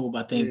Globe,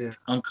 I think, Yeah.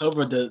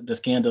 uncovered the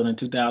scandal in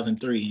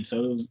 2003.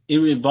 So it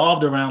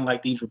revolved around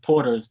like these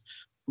reporters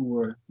who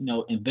were,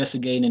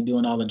 investigating and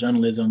doing all the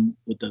journalism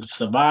with the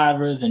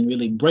survivors and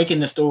really breaking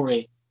the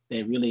story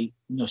that really,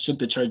 shook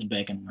the church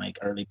back in like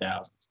early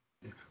thousands.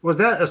 Was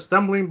that a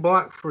stumbling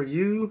block for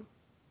you?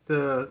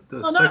 The No,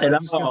 not sex at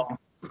abuse scandal?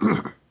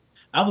 all.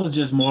 I was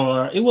just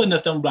more. It wasn't a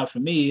stumbling block for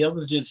me. It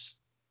was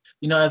just,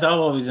 as I've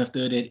always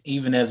understood it,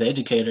 even as an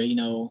educator,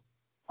 not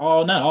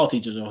all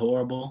teachers are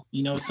horrible.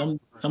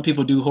 Some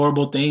people do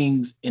horrible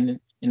things in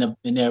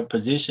their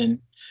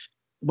position.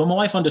 But my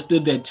wife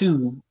understood that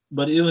too.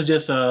 But it was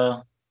just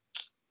a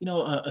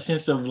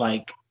sense of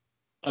like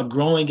a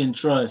growing in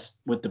trust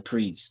with the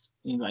priest.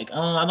 Like,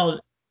 oh, I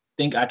don't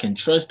think I can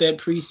trust that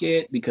priest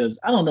yet because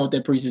I don't know what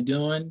that priest is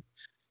doing.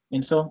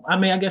 And so, I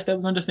mean, I guess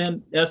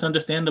that's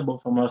understandable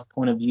from our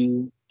point of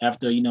view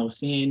after,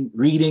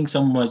 reading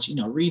so much,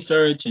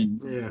 research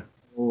and Yeah.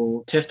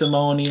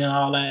 testimony and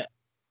all that.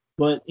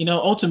 But,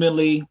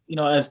 ultimately,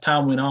 as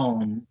time went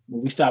on,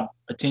 we stopped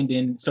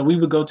attending. So we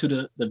would go to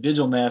the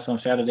vigil mass on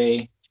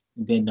Saturday,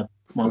 and then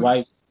my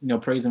wife,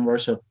 praise and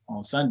worship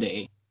on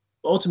Sunday.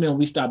 Ultimately,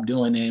 we stopped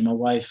doing that. And my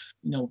wife,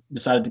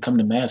 decided to come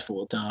to mass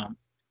full time.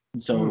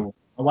 And Hmm. so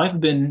my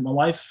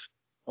wife,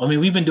 I mean,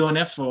 we've been doing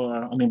that for,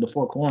 I mean,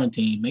 before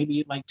quarantine,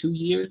 maybe like 2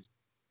 years.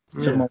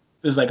 So my Yeah. wife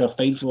is like a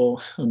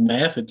faithful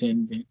mass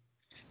attendant.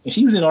 And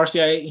she was in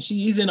RCIA, and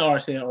she's in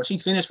RCIA, or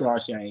she's finished for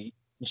RCIA,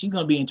 and she's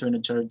gonna be entering the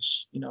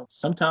church,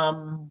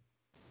 sometime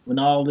when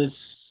all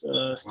this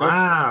stuff.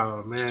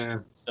 Wow,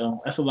 man.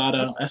 So That's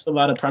that's a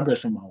lot of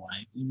progress from my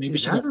wife. Maybe yeah,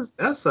 she gonna.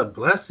 that's a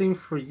blessing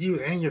for you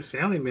and your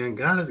family, man.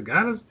 God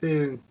has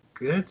been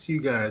good to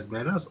you guys,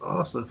 man. That's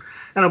awesome.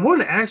 And I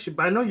wanted to ask you,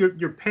 but I know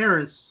your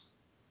parents.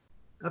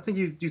 I think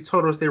you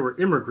told us they were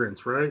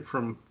immigrants, right?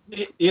 From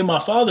Yeah, my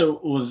father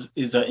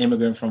is an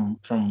immigrant from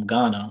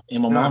Ghana,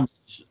 and my Ghana.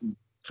 mom's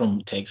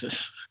from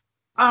Texas.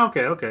 Oh,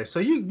 okay, okay. So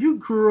you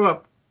grew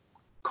up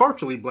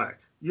culturally black.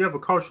 You have a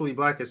culturally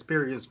black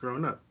experience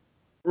growing up.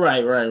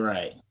 Right, right,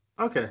 right.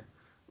 Okay.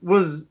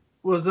 Was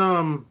was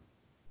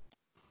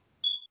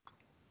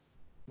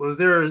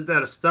there is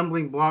that a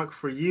stumbling block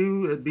for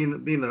you being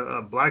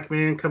a black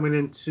man coming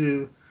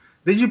into?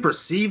 Did you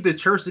perceive the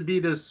church to be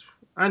this?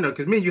 I know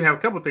because me and you have a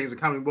couple things in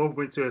common. We both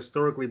went to a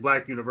historically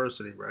black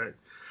university, right?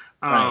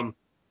 Right. Um,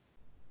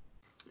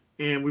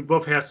 and we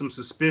both had some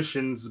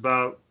suspicions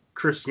about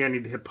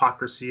Christianity, the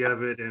hypocrisy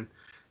of it, and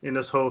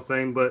this whole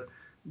thing. But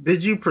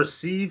did you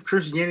perceive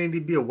Christianity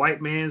to be a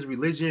white man's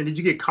religion? Did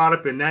you get caught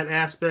up in that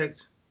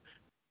aspect?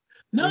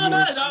 Were No, you in?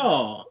 not at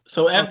all.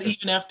 So after, Okay.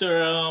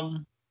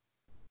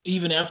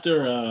 even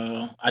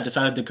after I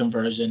decided the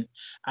conversion,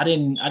 I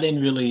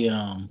didn't really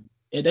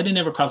that didn't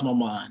ever cross my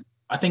mind.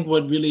 I think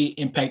what really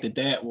impacted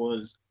that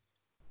was,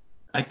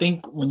 I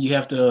think when you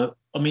have to,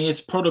 I mean,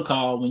 it's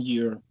protocol when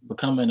you're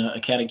becoming a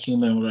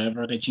catechumen or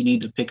whatever, that you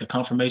need to pick a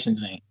confirmation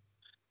thing.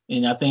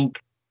 And I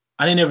think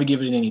I didn't ever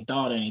give it any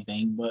thought or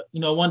anything. But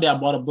one day I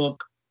bought a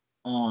book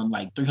on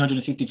like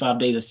 365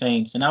 Days of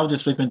Saints, and I was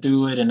just flipping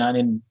through it, and I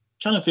didn't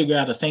trying to figure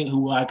out a saint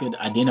who I could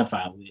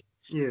identify with.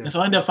 Yeah. And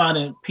so I ended up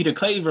finding Peter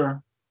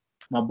Claver,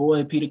 my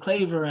boy Peter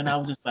Claver, and I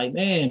was just like,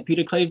 man,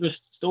 Peter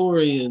Claver's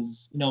story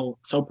is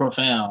so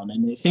profound,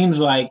 and it seems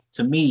like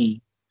to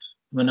me,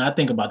 when I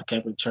think about the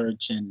Catholic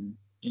Church, and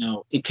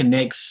it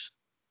connects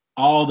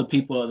all the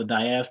people of the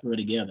diaspora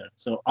together.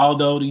 So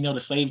although the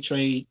slave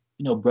trade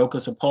broke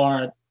us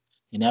apart,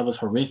 and that was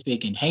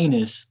horrific and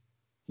heinous,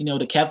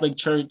 the Catholic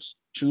Church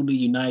truly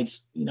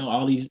unites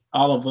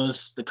all of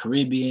us, the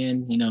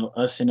Caribbean,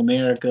 us in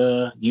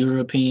America,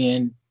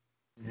 European,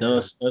 Yeah.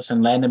 us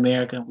in Latin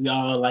America. We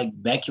all like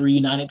back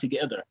reunited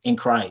together in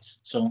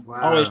Christ. So Wow.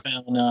 I always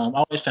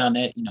found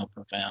that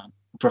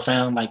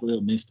profound like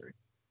little mystery.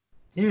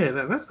 Yeah,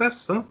 that's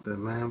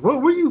something, man.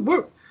 What were you?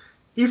 What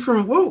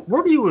Ephraim? What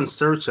were you in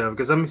search of?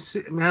 Because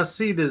I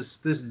see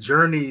this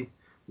journey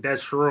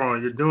that you're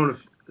on. You're doing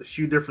a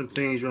few different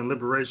things. You're in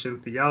liberation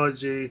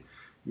theology.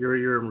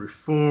 You're in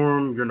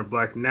reform. You're in the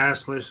Black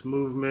nationalist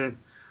movement.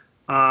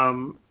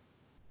 Um,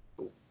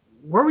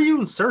 what were you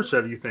in search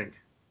of? You think?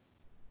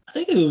 I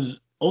think it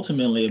was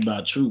ultimately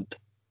about truth.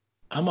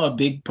 I'm a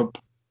big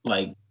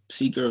like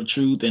seeker of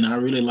truth, and I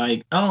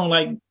don't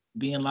like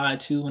being lied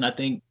to, and I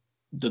think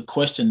the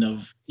question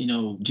of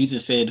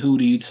Jesus said, "Who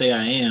do you say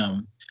I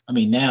am?" I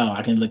mean, now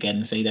I can look at it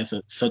and say that's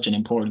such an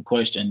important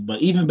question,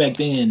 but even back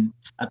then,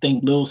 I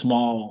think little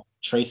small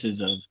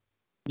traces of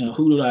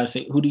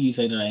who do you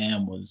say that I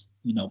am was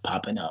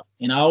popping up,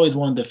 and I always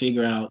wanted to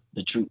figure out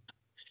the truth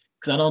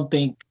because I don't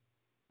think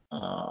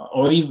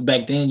or even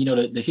back then,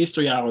 the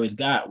history I always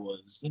got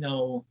was,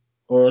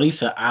 or at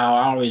least I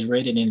always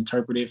read it and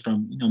interpreted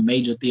from,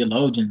 major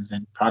theologians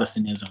and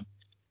Protestantism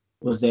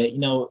was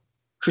that,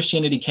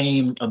 Christianity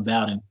came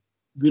about in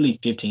really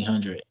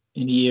 1500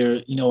 in the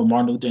year,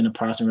 Martin Luther and the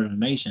Protestant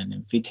Reformation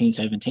in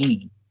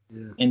 1517.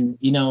 Yeah. And,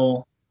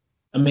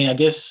 I mean, I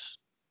guess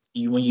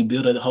when you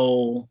build a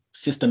whole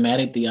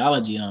systematic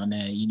theology on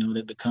that,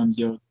 that becomes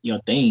your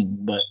thing.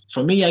 But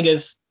for me, I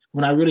guess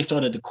when I really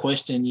started to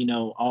question,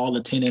 all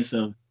the tenets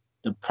of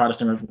the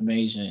Protestant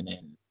Reformation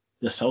and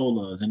the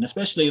solas, and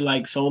especially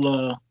like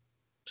sola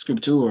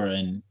scriptura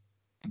and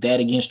that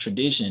against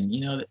tradition,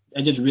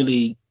 that just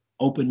really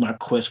opened my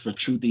quest for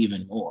truth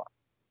even more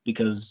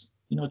because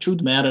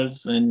truth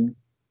matters, and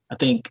I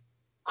think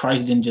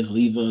Christ didn't just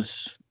leave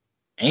us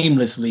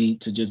aimlessly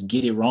to just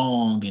get it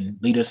wrong and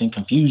lead us in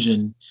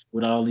confusion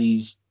with all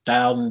these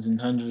thousands and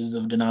hundreds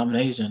of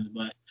denominations.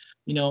 But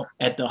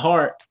at the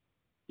heart,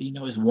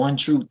 it's one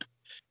truth,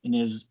 and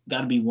there's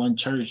got to be one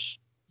church.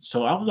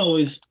 So I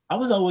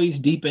was always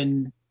deep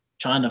in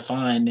trying to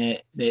find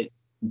that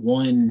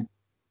one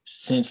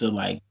sense of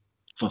like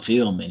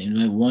fulfillment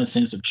and like one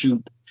sense of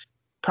truth,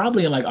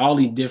 probably in like all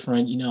these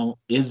different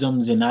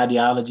isms and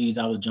ideologies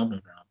I was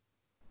jumping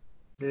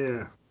from.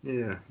 Yeah.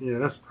 Yeah. Yeah.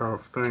 That's a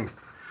powerful thing.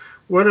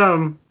 What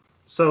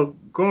So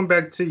going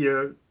back to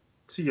your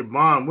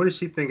mom, what did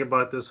she think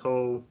about this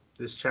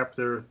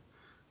chapter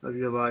of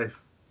your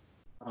life?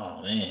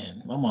 Oh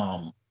man, my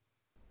mom,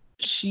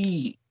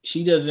 she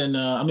doesn't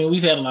I mean,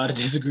 we've had a lot of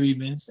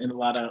disagreements and a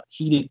lot of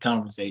heated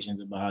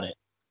conversations about it.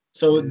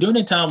 So Yeah. during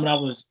the time when I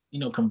was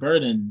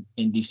converting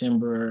in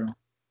December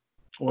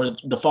or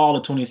the fall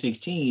of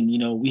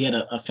 2016, we had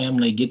a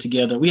family get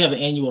together. We have an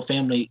annual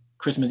family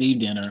Christmas Eve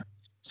dinner.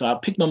 So I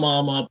picked my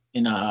mom up,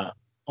 and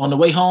on the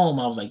way home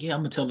I was like, yeah, I'm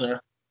gonna tell her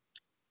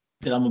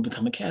that I'm gonna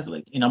become a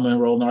Catholic and I'm gonna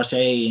enroll in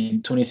RCA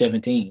in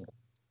 2017.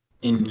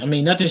 And Hmm. I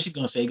mean, nothing she's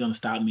gonna say gonna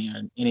stop me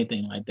or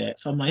anything like that.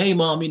 So I'm like, hey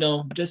mom,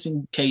 just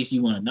in case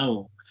you want to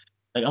know,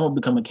 like I'm gonna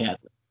become a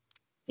Catholic.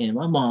 And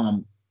my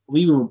mom,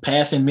 we were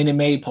passing Minute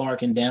Maid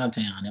Park in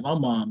downtown, and my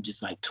mom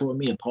just like tore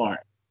me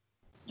apart.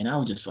 And I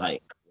was just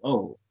like,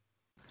 whoa.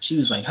 She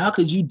was like, how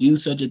could you do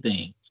such a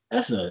thing?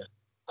 That's a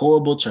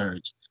horrible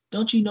church.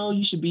 Don't you know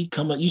you should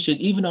you should,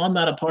 even though I'm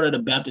not a part of the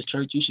Baptist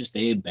church, you should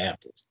stay a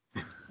Baptist.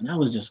 And I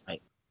was just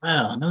like,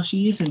 wow, no,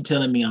 she isn't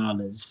telling me all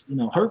this,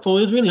 hurtful.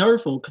 It's really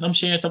hurtful because I'm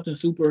sharing something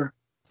super,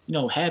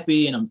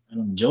 happy, and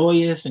I'm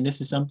joyous. And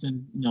this is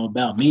something,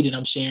 about me that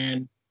I'm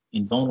sharing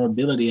in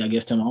vulnerability, I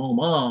guess, to my own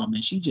mom.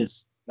 And she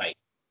just like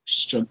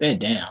struck that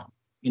down.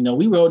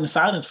 We rode in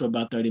silence for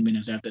about 30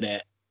 minutes after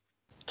that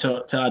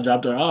till I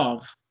dropped her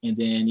off. And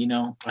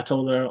then, I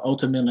told her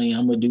ultimately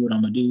I'm gonna do what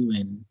I'm gonna do,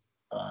 and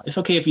it's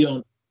okay if you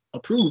don't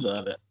approve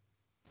of it.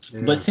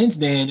 But Yeah. since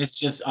then, it's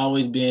just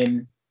always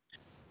been,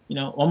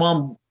 my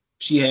mom.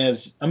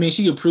 I mean,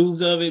 she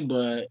approves of it,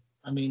 but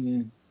I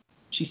mean,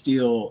 she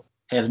still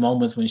has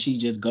moments when she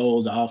just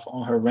goes off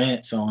on her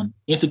rants on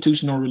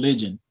institutional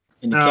religion.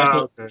 And the Oh,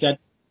 Catholic, okay.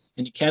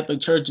 and the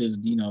Catholic Church is,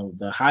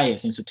 the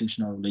highest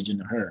institutional religion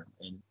to her.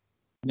 And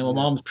My Yeah.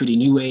 mom's pretty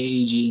new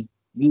agey,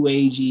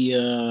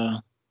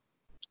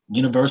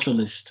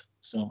 universalist.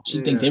 So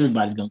she thinks Yeah.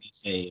 everybody's gonna get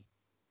saved,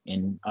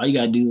 and all you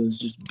gotta do is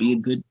just be a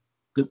good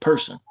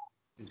person.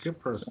 Good So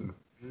person.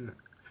 Yeah.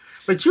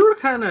 But you were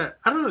kind of,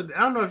 I don't know.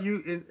 I don't know if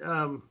you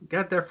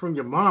got that from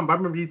your mom, but I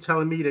remember you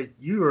telling me that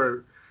you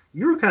were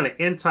kind of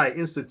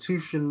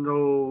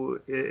anti-institutional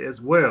as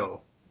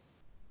well,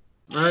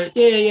 right?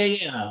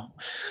 yeah.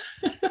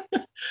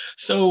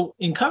 So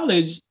in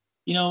college,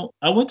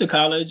 I went to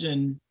college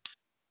and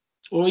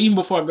or even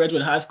before I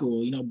graduated high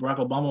school, Barack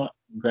Obama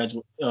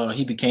graduate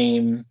he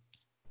became,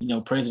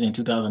 president in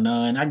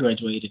 2009. I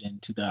graduated in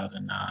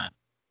 2009.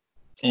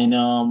 And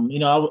I'm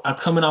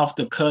coming off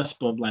the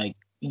cusp of like,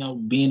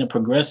 being a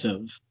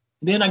progressive.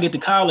 Then I get to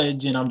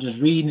college and I'm just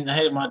reading. I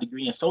had my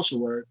degree in social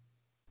work,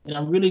 and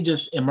I'm really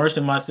just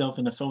immersing myself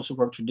in the social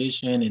work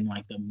tradition and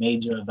like the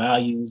major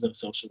values of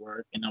social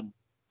work. And I'm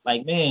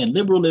like, man,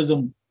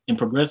 liberalism and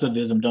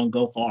progressivism don't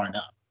go far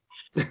enough.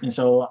 And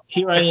so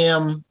here I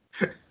am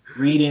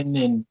reading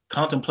and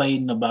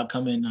contemplating about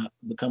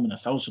becoming a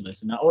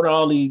socialist. And I order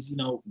all these,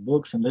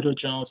 books and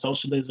literature on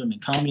socialism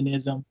and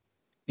communism.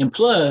 And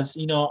plus,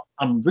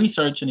 I'm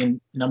researching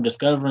and I'm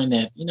discovering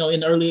that, in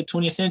the early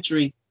 20th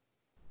century,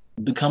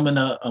 becoming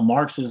a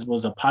Marxist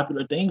was a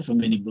popular thing for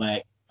many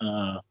Black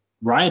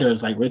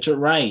writers like Richard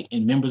Wright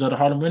and members of the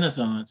Harlem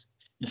Renaissance.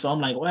 And so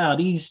I'm like, wow,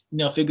 these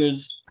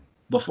figures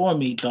before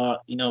me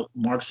thought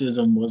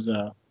Marxism was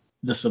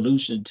the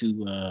solution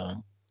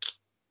to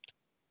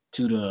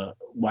the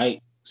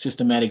white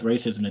systematic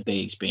racism that they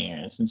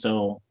experience. And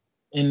so,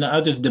 and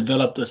I just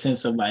developed a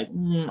sense of like,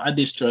 I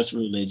distrust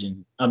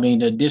religion. I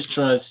mean, I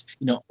distrust,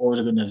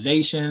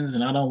 organizations,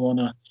 and I don't want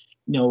to,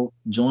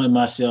 join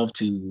myself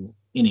to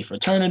any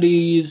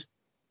fraternities,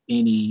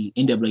 any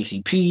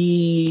NAACP,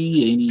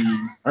 any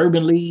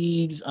urban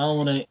leagues. I don't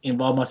want to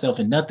involve myself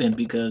in nothing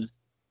because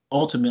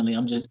ultimately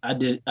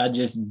I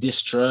just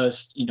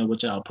distrust,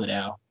 what y'all put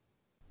out.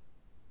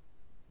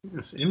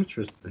 That's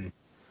interesting.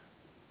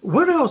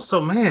 What else?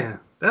 So, man,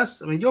 I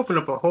mean, you opened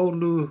up a whole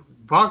new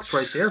box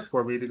right there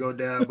for me to go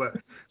down. But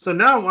so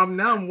now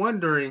I'm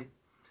wondering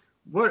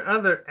what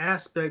other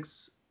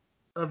aspects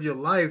of your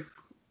life,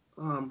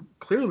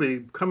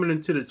 clearly coming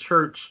into the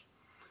church,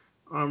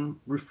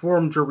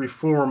 reformed your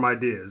reform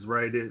ideas,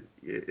 right?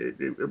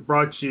 It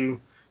brought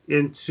you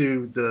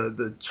into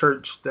the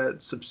church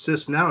that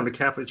subsists now in the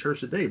Catholic Church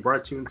today. It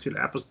brought you into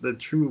the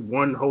true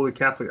one holy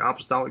Catholic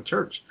Apostolic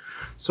Church.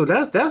 So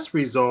that's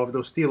resolved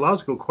those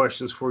theological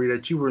questions for you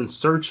that you were in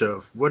search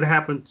of. What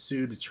happened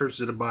to the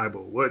churches of the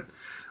Bible? What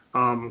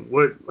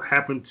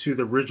happened to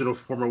the original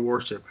form of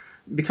worship?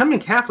 Becoming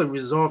Catholic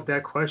resolved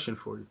that question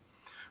for you.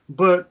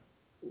 But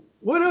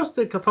what else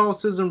did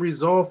Catholicism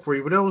resolve for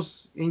you? What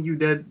else in you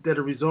that it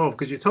resolved?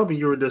 Because you told me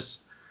you were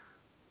this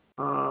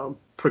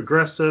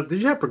progressive.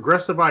 Did you have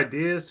progressive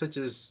ideas such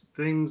as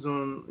things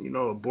on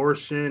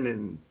abortion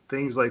and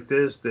things like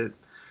this that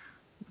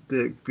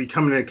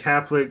becoming a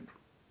Catholic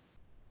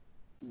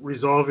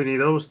resolve any of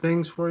those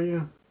things for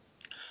you?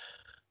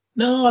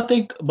 No, I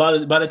think by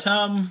the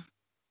time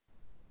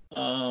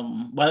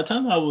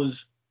I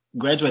was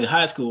graduated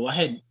high school, I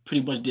had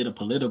pretty much did a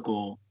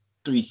political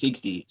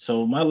 360.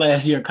 So my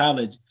last year of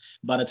college,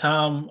 by the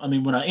time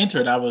when I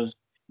entered, I was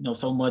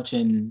so much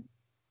in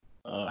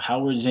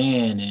Howard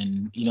Zinn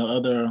and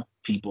other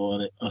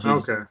people of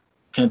his Okay.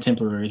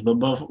 contemporaries. But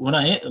when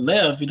I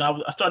left,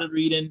 I started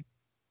reading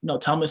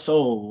Thomas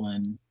Sowell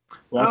and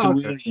Walter Oh,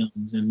 okay.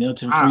 Williams and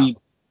Milton Wow.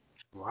 Friedman.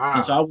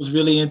 And so Wow. I was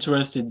really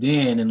interested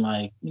then in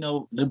like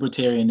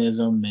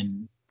libertarianism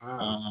and Wow.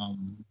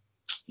 um,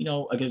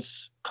 I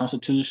guess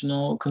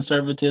constitutional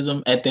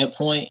conservatism at that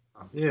point.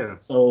 Yeah.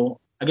 So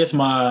I guess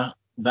my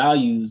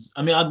values,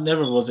 I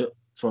never was it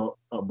for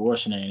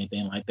abortion or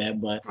anything like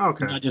that, but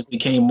Okay. I just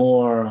became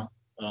more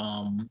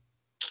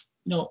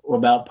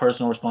about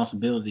personal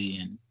responsibility,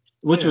 and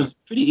which Yeah. was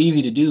pretty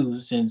easy to do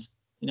since,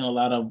 a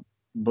lot of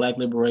black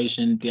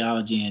liberation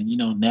theology and,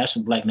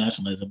 national black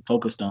nationalism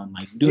focused on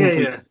like doing Yeah. for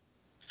you. Yeah.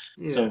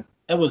 Yeah. So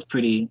that was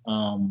pretty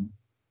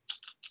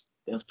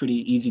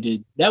easy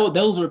to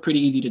those were pretty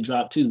easy to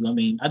drop too.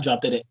 I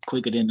dropped it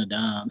quicker than a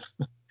dime.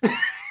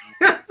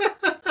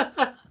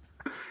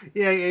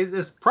 Yeah.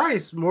 It's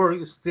price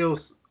more still.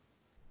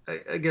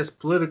 I guess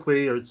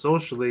politically or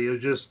socially, or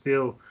just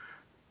still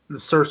the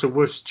search of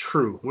what's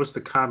true, what's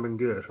the common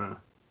good, huh?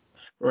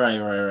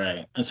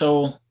 Right. And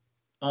so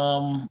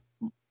um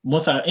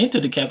once I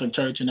entered the Catholic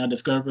Church and I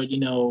discovered,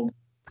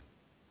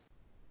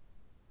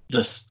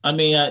 this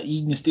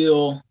you can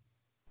still,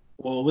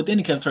 well, within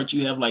the Catholic Church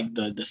you have like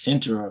the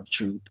center of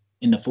truth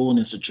in the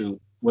fullness of truth,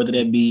 whether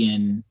that be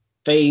in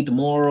faith,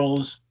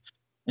 morals.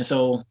 And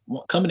so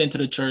coming into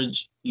the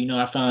church,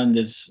 I found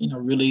this,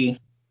 really,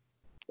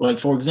 like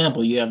for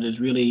example, you have this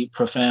really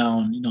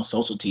profound,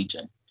 social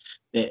teaching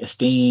that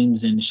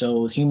esteems and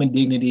shows human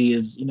dignity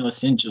is,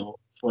 essential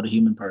for the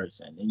human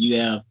person. And you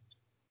have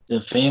the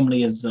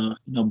family is a,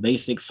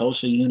 basic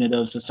social unit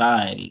of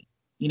society.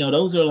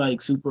 Those are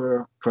like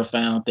super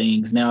profound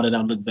things now that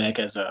I look back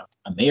as a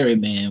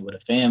married man with a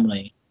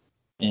family.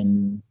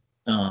 And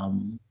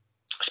um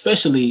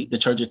especially the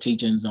church's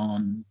teachings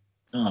on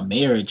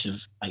marriage have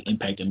like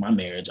impacted my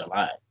marriage a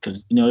lot.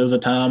 Because there was a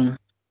time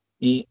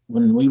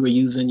when we were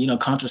using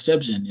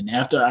contraception, and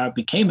after I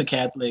became a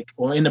Catholic,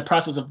 or in the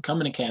process of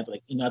becoming a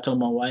Catholic, I told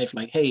my wife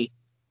like, hey,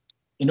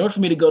 in order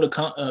for me to go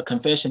to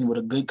confession with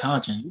a good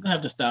conscience, you're gonna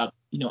have to stop,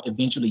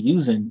 eventually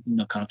using,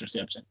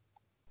 contraception.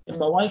 And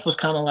my wife was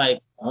kind of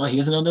like, oh,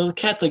 here's another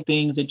Catholic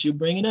things that you're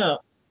bringing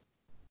up.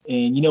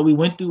 And we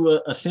went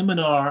through a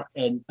seminar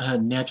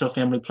at natural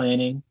family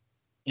planning,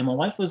 and my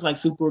wife was like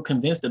super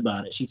convinced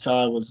about it. She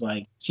saw it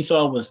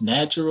was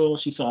natural.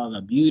 She saw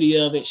the beauty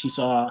of it. She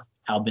saw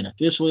how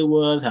beneficial it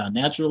was, how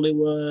natural it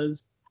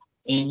was.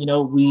 And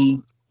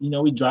we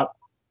dropped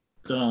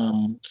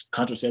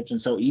contraception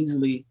so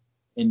easily,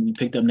 and we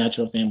picked up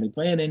natural family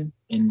planning.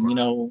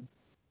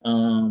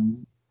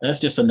 And that's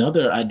just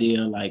another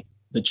idea, like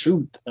the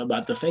truth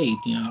about the faith.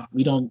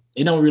 They don't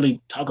really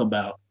talk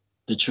about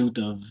the truth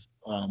of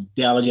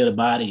theology of the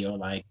body, or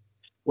like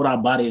what our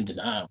body is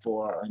designed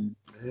for. And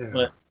Yeah.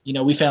 but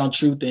we found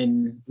truth,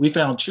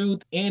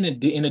 and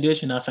in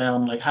addition, I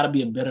found like how to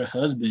be a better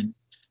husband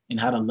and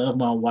how to love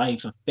my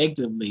wife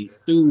effectively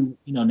through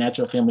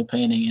natural family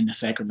planning and the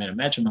sacrament of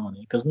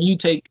matrimony. Because when you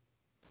take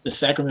the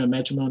sacrament of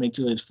matrimony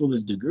to its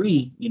fullest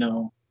degree,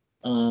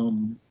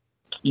 um,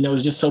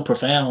 it's just so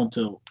profound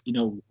to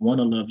want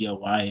to love your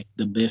wife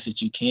the best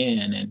that you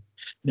can,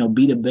 and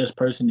be the best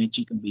person that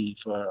you can be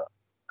for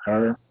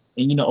her,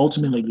 and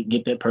ultimately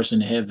get that person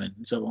to heaven.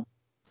 So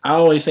I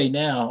always say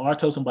now, or I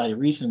told somebody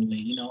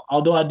recently,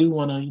 although I do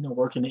want to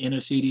work in the inner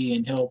city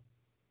and help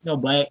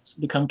blacks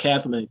become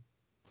Catholic,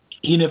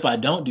 even if I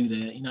don't do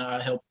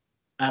that,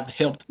 I've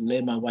helped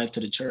lead my wife to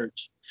the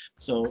church.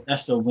 So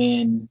that's a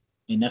win,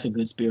 and that's a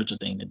good spiritual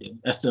thing to do.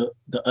 That's the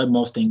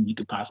utmost thing you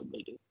could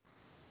possibly do.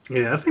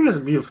 Yeah, I think that's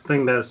a beautiful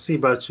thing that I see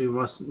about you.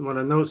 When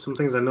I know some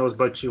things I know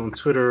about you on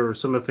Twitter or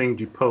some of the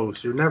things you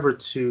post, you're never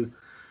too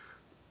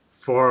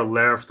far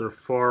left or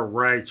far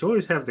right. You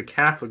always have the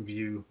Catholic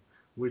view,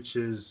 which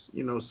is,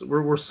 so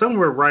we're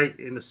somewhere right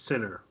in the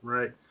center,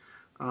 right?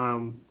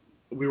 Um,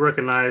 we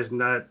recognize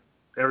not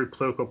every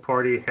political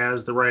party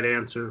has the right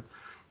answer,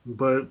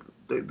 but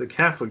the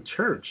Catholic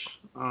Church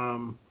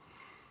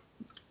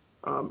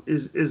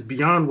is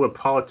beyond what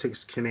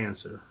politics can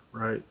answer,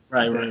 right?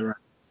 Right, right, That right. um,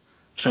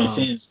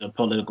 Transcends the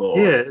political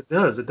yeah, or it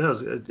does. It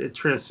does. It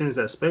transcends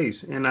that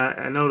space, and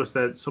I noticed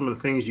that some of the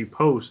things you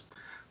post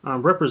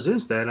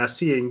represents that. And I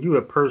see in you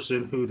a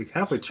person who the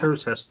Catholic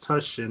Church has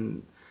touched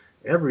in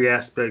every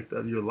aspect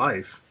of your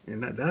life,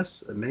 and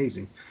that's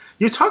amazing.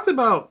 You talked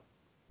about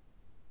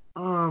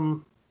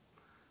um,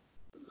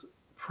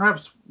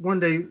 perhaps one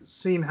day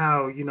seeing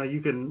how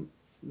you can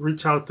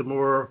reach out to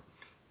more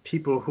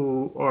people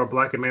who are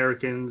Black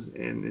Americans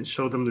and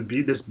show them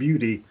this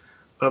beauty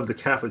of the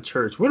Catholic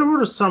Church. What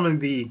are some of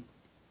the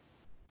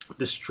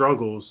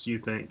struggles you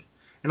think?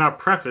 And I'll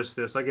preface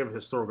this. I give a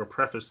historical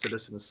preface to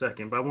this in a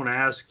second, but I want to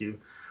ask you,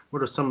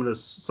 what are some of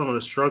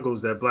the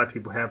struggles that Black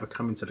people have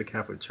coming to the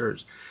Catholic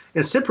Church?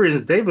 In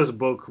Cyprian Davis'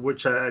 book,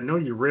 which I know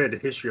you read, The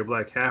History of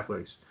Black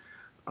Catholics,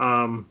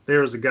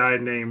 there was a guy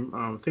named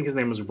I think his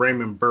name was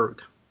Raymond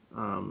Burke,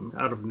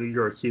 out of New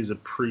York. He was a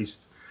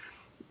priest,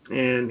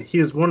 and he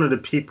was one of the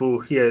people.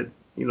 He had,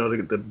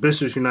 the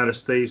bishops of the United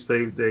States,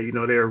 they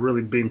are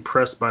really being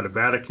pressed by the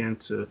Vatican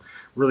to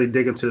really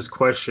dig into this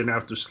question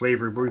after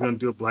slavery. What are we going to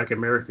do with Black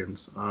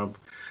Americans?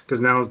 Because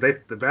now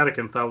the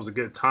Vatican thought it was a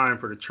good time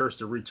for the church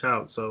to reach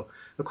out. So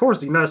of course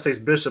the United States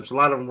bishops, a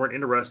lot of them weren't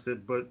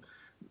interested, but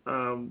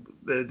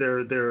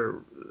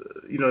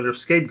their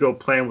scapegoat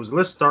plan was,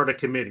 let's start a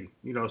committee.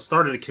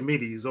 Starting a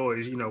committee is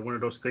always one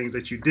of those things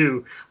that you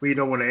do when you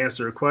don't want to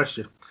answer a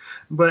question.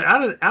 But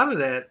out of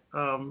that,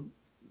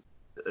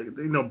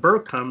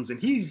 Burke comes, and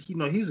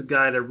he's a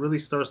guy that really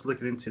starts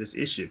looking into this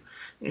issue,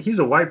 and he's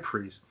a white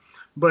priest,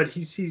 but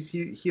he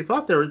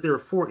thought there were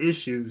four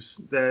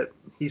issues that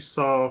he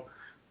saw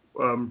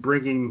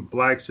bringing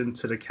blacks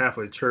into the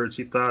Catholic Church.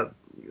 He thought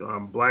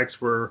Black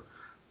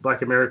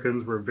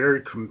Americans were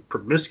very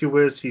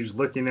promiscuous. He was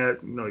looking at,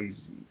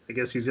 I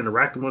guess he's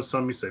interacting with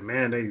some. He said,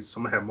 man,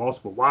 some have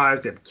multiple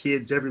wives, they have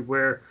kids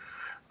everywhere.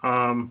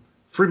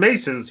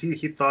 Freemasons.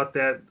 He thought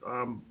that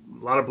a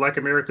lot of Black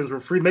Americans were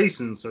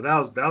Freemasons, so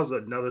that was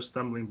another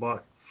stumbling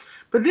block.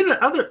 But then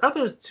the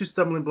other two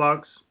stumbling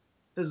blocks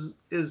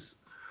is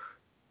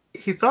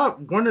he thought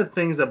one of the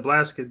things that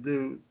blacks could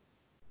do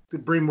to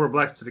bring more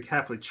blacks to the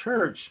Catholic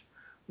Church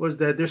was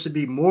that there should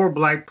be more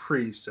Black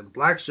priests, and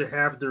blacks should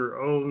have their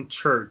own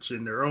church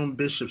and their own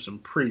bishops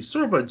and priests,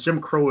 sort of a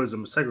Jim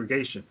Crowism,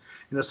 segregation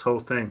in this whole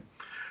thing.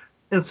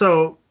 And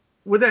so,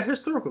 with that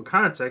historical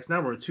context,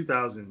 now we're in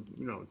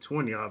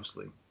 2020,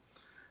 obviously.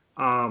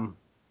 Um,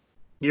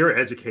 you're an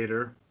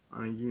educator.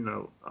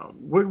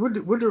 What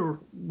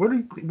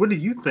do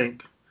you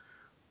think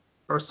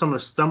are some of the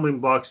stumbling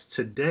blocks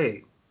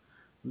today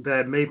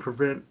that may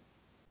prevent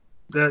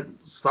that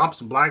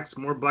stops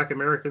more Black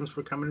Americans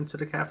from coming into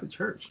the Catholic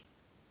Church?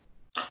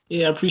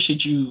 Yeah, I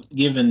appreciate you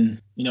giving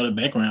the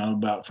background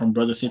about from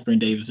Brother Cyprian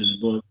Davis's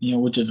book,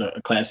 which is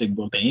a classic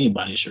book that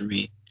anybody should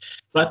read.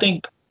 But I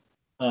think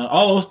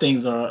all those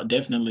things are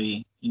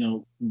definitely,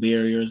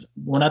 barriers.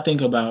 When I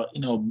think about,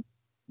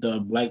 the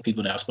black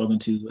people that I've spoken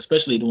to,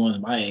 especially the ones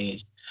my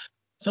age,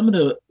 some of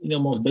the,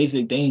 most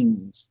basic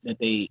things that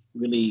they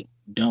really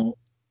don't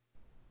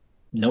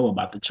know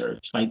about the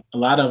church. Like a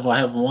lot of, I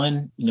have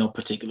one,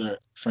 particular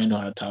friend who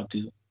I talk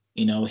to,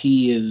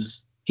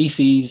 he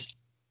sees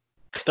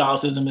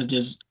Catholicism as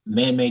just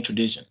man-made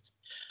traditions.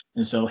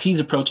 And so he's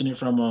approaching it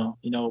from a,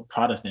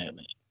 Protestant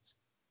lens.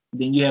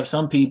 Then you have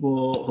some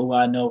people who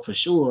I know for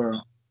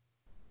sure,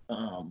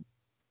 um,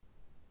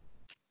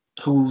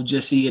 who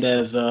just see it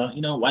as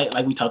white,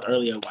 like we talked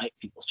earlier, white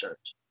people's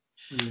church.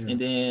 Yeah. And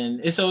then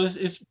it's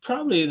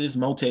probably this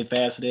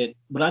multifaceted,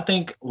 but I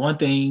think one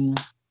thing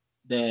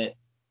that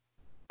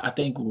I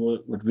think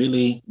would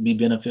really be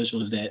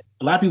beneficial is that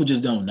a lot of people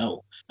just don't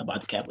know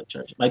about the Catholic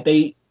Church. Like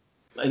they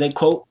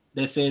quote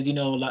that says,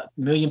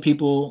 million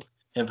people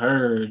have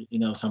heard,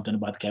 something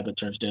about the Catholic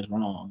Church that's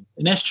wrong.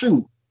 And that's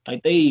true.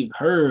 Like they've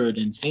heard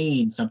and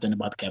seen something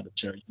about the Catholic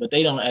Church, but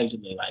they don't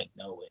actually like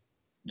know it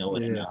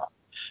Yeah. enough.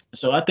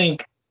 So I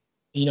think,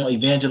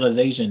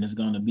 evangelization is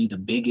going to be the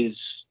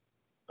biggest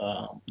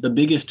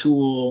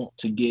tool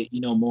to get,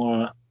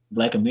 more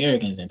Black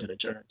Americans into the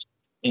church.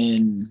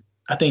 And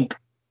I think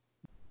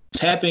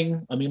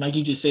tapping, I mean, like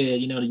you just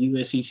said, the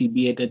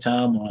USCCB at that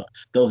time, or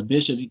those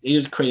bishops, they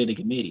just created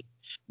a committee.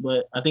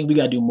 But I think we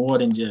got to do more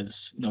than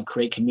just,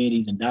 create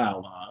committees and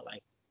dialogue.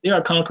 Like there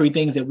are concrete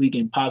things that we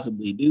can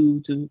possibly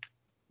do to,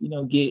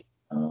 get,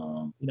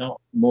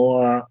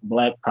 more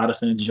Black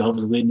Protestants,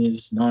 Jehovah's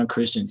Witness,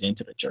 non-Christians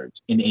into the church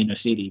in the inner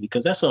city,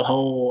 because that's a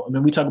whole, I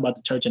mean, we talk about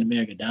the church in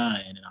America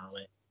dying and all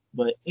that,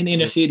 but in the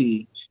inner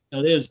city,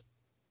 there's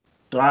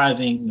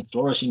thriving,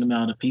 flourishing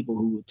amount of people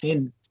who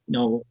attend,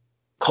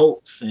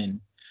 cults and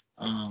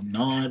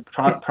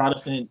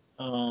non-Protestant,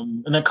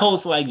 and then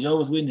cults like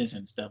Jehovah's Witness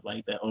and stuff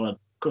like that, or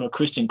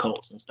Christian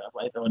cults and stuff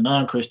like that, or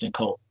non-Christian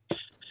cult.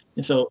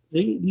 And so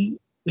we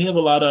have a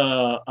lot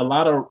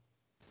of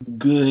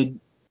good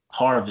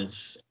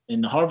harvests,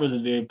 and the harvest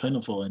is very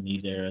plentiful in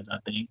these areas. I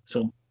think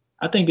so.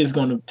 I think it's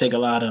going to take a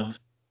lot of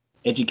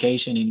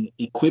education and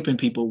equipping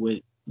people with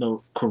the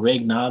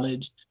correct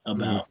knowledge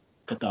Mm-hmm. about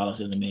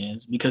Catholicism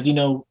is, because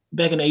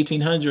back in the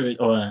 1800s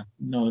or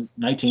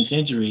 19th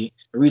century,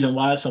 the reason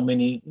why so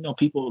many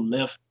people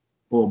left,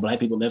 or Black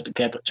people left the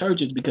Catholic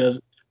Church, is because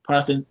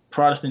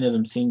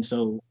Protestantism seemed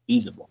so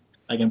feasible.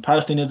 Like in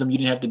Protestantism, you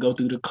didn't have to go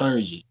through the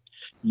clergy,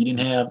 you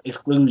didn't have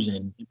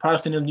exclusion. In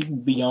Protestantism, you can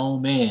be your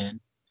own man,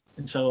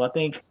 and so I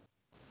think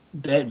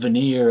that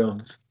veneer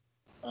of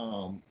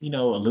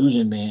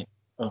illusionment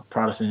of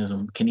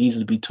Protestantism can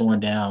easily be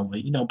torn down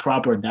with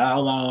proper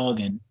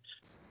dialogue and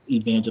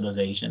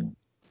evangelization.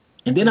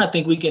 And then I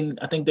think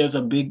there's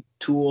a big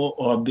tool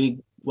or a big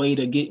way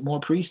to get more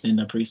priests in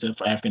the priesthood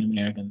for African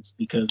Americans,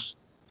 because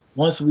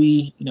once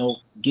we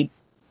get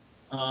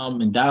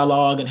in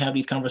dialogue and have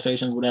these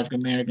conversations with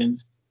African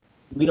Americans,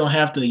 we don't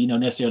have to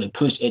necessarily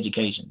push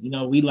education.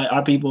 We like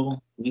our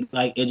people, we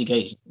like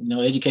education.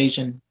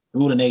 Education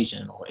rule the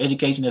nation, or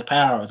education is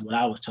power, is what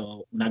I was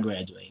told when I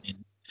graduated.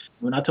 And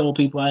when I told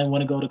people I didn't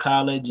want to go to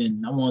college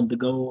and I wanted to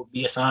go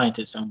be a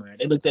scientist somewhere,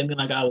 they looked at me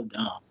like I was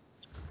dumb.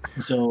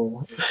 And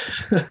so,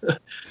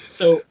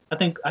 so I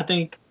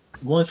think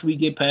once we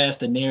get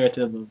past the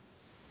narrative of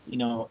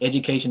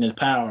education is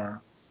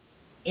power,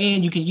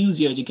 and you can use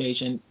your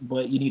education,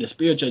 but you need a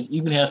spiritual.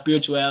 You can have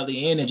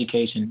spirituality and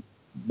education,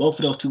 both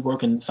of those two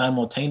working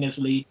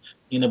simultaneously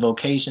in a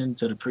vocation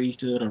to the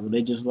priesthood or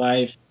religious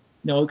life.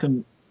 It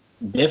can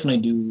definitely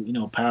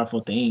do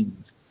powerful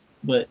things.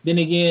 But then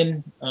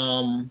again,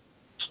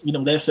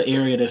 that's an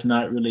area that's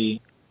not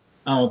really,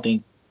 I don't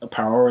think,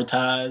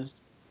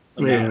 prioritized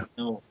Yeah.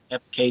 about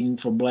advocating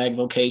for Black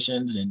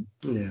vocations and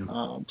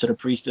Yeah. to the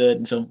priesthood.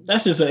 And so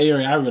that's just an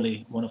area I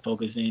really want to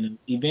focus in,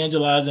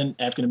 evangelizing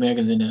African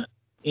Americans in the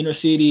inner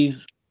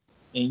cities,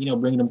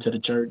 and bringing them to the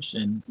church,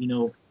 and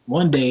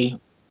one day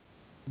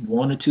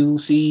one or two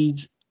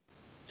seeds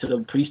to the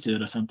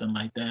priesthood or something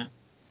like that.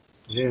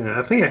 Yeah.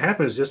 I think it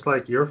happens just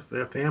like your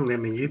family. I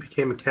mean, you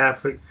became a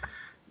Catholic.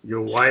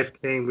 Your wife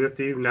came with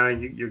you. Now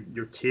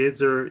your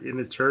kids are in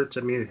the church.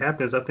 I mean, it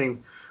happens. I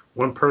think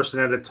one person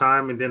at a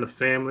time, and then a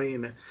family.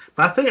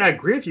 But I think I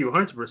agree with you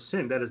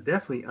 100%. That is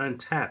definitely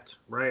untapped,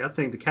 right? I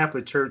think the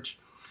Catholic Church,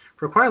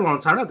 for quite a long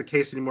time, not the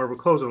case anymore. We're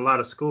closing a lot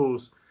of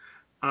schools.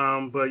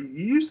 But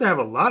you used to have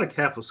a lot of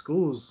Catholic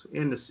schools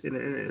in the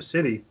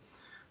city,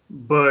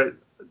 but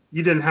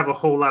you didn't have a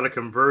whole lot of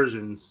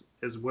conversions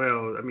as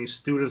well. I mean,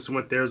 students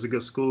went there as a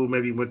good school,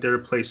 maybe went there to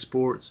play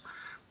sports,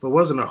 but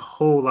wasn't a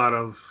whole lot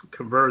of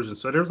conversion.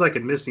 So there was like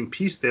a missing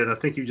piece there, and I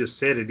think you just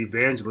said it,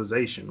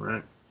 evangelization,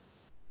 right?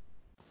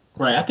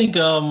 Right. I think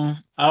I've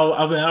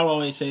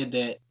always said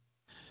that.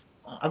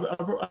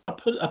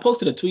 I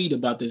posted a tweet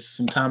about this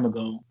some time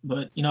ago,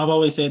 but I've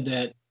always said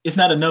that it's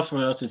not enough for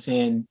us to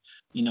send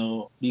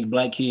these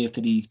Black kids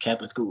to these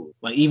Catholic schools.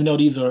 Like even though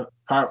these are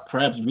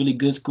perhaps really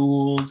good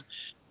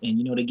schools, and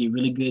they get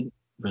really good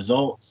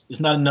results, it's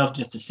not enough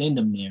just to send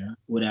them there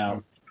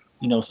without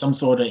some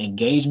sort of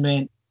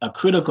engagement a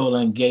critical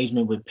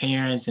engagement with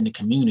parents and the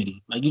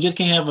community. Like you just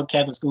can't have a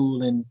Catholic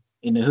school in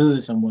the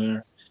hood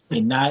somewhere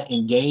and not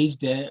engage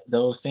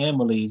those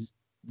families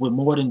with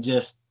more than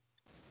just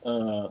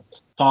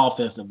fall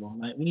festival.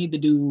 Like we need to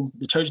do,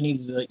 the church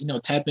needs to,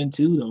 tap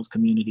into those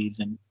communities.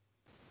 And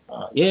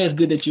yeah, it's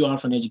good that you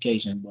offer an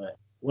education, but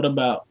what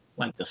about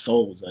like the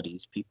souls of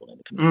these people in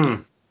the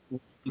community? Mm,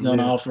 You're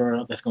gonna yeah,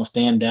 offer that's gonna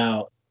stand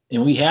out,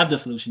 and we have the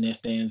solution that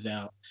stands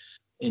out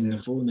in the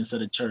yeah, fullness of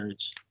the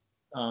church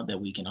that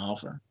we can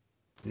offer.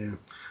 yeah.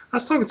 I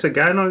was talking to a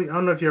guy. I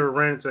don't know if you ever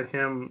ran into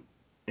him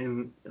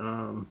in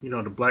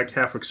the Black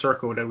Catholic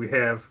circle that we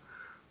have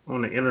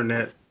on the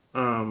internet.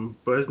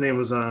 But his name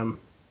was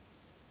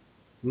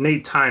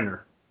Nate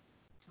Tyner.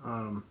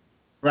 Um,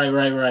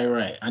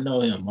 Right. I know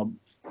him.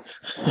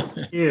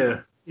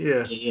 yeah,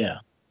 yeah. Yeah,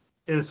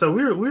 And so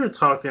we were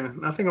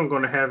talking. I think I'm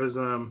going to have his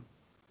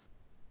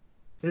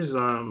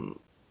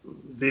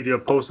video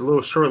posted a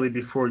little shortly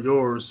before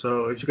yours.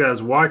 So if you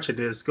guys watching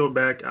this, go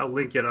back. I'll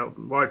link it up.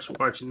 Watch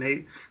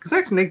Nate, because I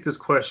asked Nate this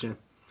question.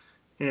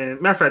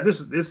 And matter of fact, this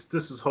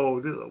is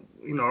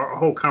our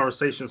whole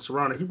conversation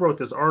surrounding. He wrote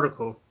this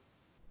article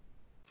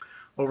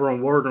over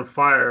on Word and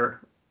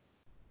Fire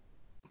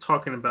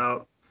talking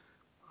about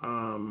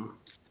um,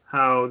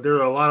 how there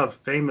are a lot of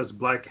famous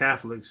Black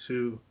Catholics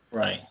who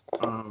right.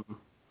 um,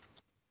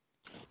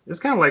 it's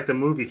kind of like the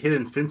movie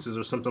Hidden Fences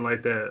or something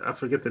like that. I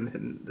forget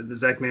the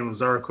exact name of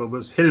his article, but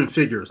it's Hidden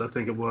Figures, I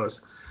think it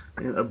was,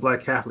 of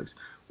Black Catholics.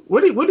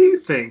 What do you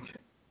think?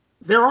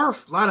 There are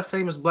a lot of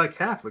famous Black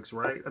Catholics,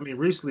 right? I mean,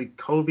 recently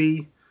Kobe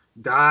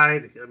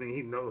died. I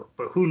mean,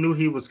 but who knew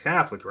he was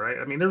Catholic, right?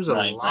 I mean, there's a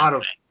Right. lot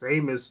of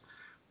famous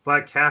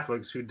Black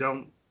Catholics who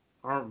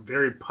aren't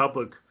very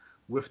public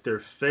with their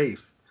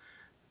faith.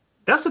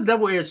 That's a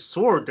double-edged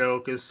sword, though,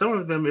 because some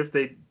of them, if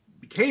they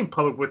became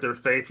public with their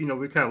faith, we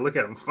kind of look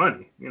at them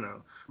funny. But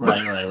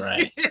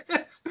Right.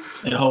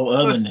 That whole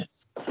but,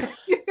 otherness.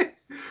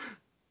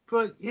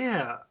 but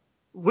yeah,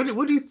 what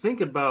do you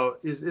think about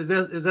is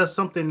that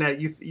something that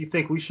you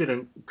think we should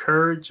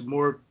encourage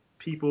more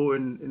people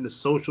in the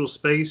social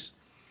space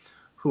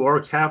who are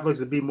Catholics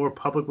to be more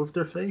public with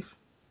their faith?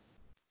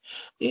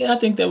 Yeah, I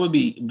think that would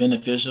be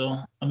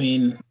beneficial. I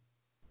mean,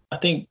 I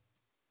think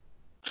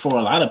for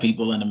a lot of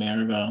people in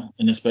America,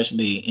 and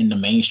especially in the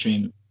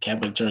mainstream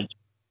Catholic Church,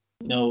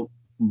 you know,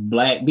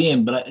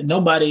 being black,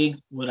 nobody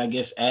would, I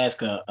guess,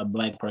 ask a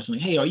black person,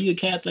 "Hey, are you a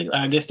Catholic?"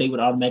 I guess they would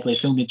automatically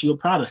assume that you're a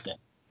Protestant.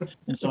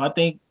 And so I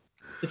think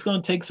it's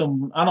going to take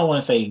some. I don't want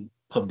to say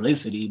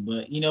publicity,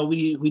 but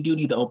we do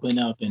need to open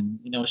up and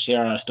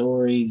share our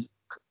stories,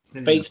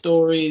 Yeah, faith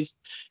stories,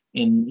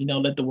 and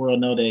let the world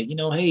know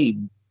that hey,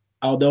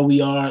 although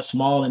we are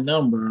small in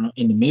number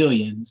in the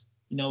millions,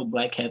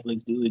 Black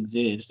Catholics do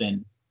exist,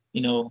 and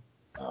you know,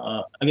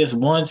 I guess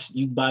once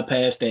you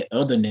bypass that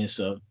otherness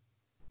of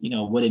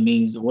what it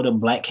means, what a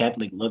Black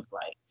Catholic look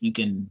like, you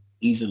can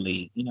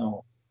easily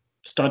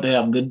start to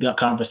have good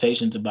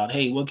conversations about,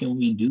 hey, what can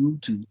we do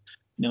to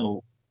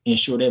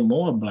ensure that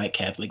more Black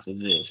Catholics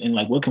exist, and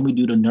like what can we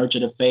do to nurture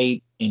the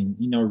faith and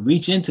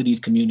reach into these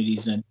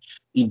communities and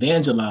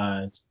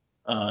evangelize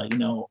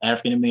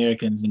African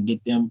Americans and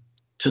get them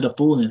to the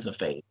fullness of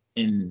faith.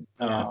 And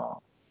yeah,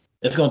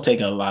 it's gonna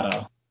take a lot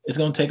of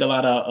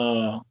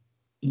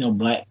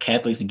Black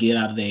Catholics to get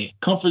out of their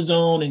comfort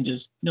zone and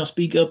just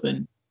speak up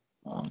and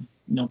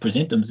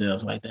present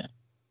themselves like that.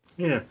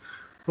 yeah.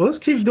 Well, let's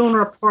keep doing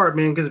our part,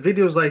 man. Because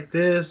videos like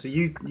this,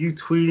 you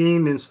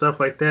tweeting and stuff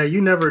like that,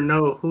 you never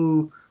know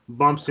who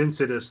bumps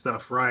into this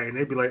stuff, right? And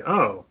they'd be like,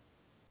 "Oh,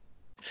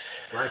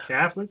 Black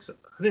Catholics?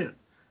 I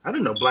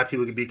didn't know Black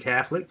people could be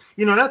Catholic.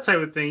 That type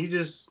of thing. You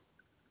just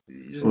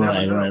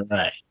never know,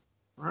 Right.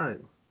 right?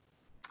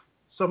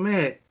 So,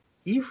 man,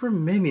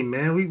 Efran Menny,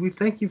 man, we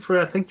thank you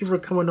for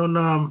coming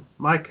on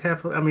my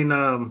Catholic. I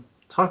mean,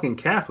 talking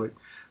Catholic,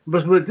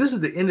 but this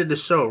is the end of the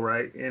show,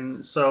 right?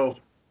 And so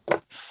I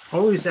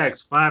always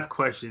ask 5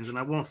 questions, and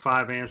I want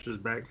 5 answers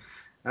back.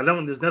 I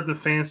don't. There's nothing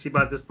fancy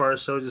about this part of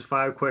the show. Just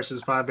 5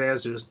 questions, 5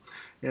 answers,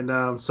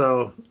 and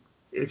so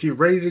if you're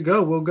ready to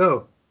go, we'll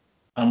go.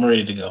 I'm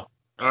ready to go.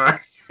 All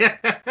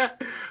right.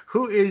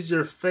 Who is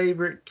your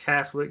favorite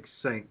Catholic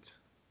saint?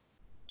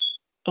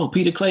 Oh,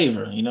 Peter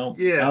Claver, I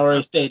Yeah.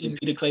 already stated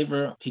Peter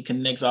Claver, he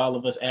connects all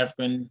of us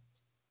African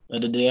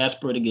the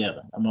diaspora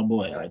together. I'm my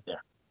boy right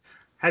there.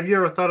 Have you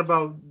ever thought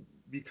about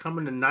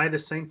becoming a knight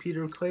of Saint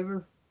Peter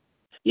Claver?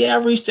 Yeah,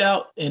 I reached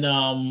out and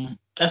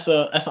that's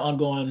an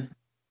ongoing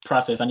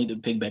process I need to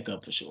pick back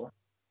up for sure.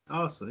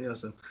 Awesome.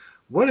 Awesome.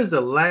 What is the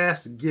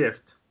last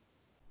gift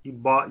you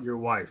bought your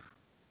wife?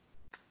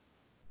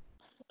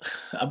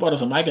 I bought us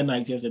some Micah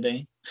nights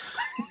yesterday.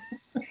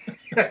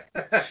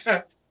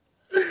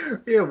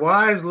 Yeah,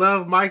 wives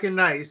love Mike and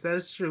Nice.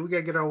 That's true. We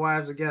gotta get our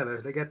wives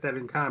together. They got that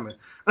in common.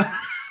 All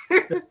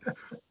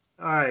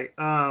right.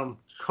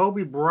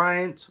 Kobe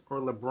Bryant or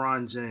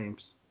LeBron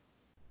James?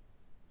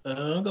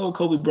 I'll go with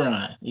Kobe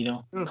Bryant.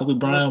 Hmm, Kobe yeah.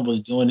 Bryant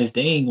was doing his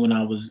thing when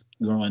I was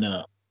growing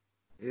up.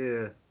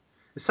 Yeah.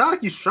 It sounds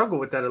like you struggle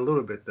with that a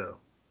little bit, though.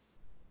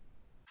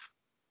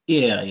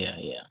 Yeah.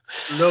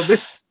 A little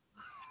bit.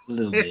 A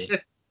little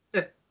bit.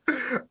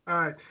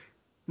 All right.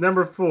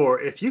 Number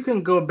four. If you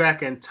can go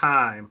back in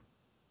time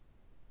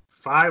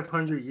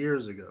 500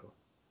 years ago,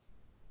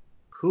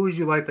 who would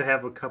you like to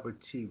have a cup of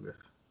tea with?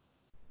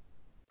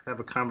 Have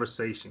a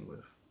conversation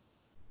with?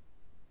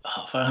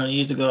 500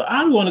 years ago,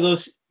 I would want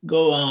to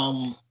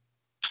go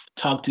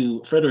talk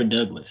to Frederick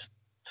Douglass.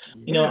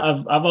 You know,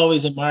 Yeah. I've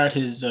always admired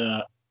his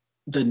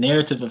the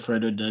narrative of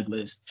Frederick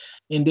Douglass,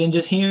 and then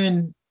just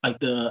hearing like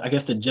the I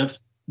guess the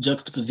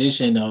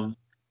juxtaposition of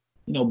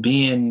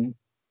being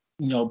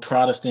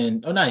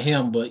Protestant, or not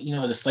him, but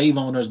the slave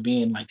owners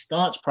being like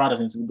staunch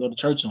Protestants who go to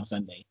church on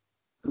Sunday,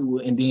 who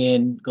and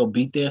then go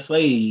beat their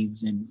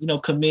slaves and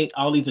commit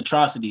all these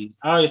atrocities.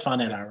 I always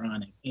find that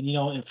ironic, and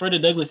and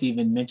Frederick Douglass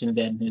even mentioned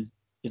that in his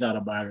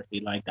autobiography,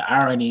 like the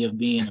irony of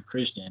being a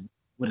Christian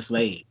with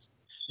slaves.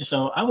 And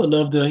so I would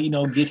love to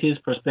get his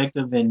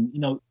perspective and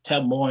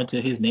tap more into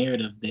his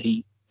narrative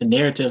the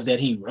narratives that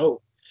he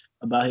wrote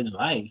about his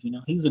life.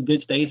 He was a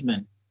good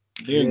statesman,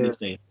 very Yeah. good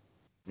statesman.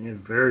 Yeah.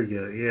 Very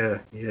good.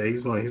 Yeah. Yeah.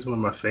 He's one of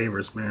my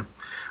favorites, man.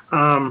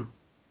 Um,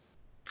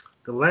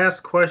 the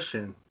last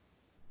question: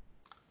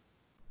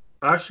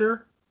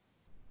 Usher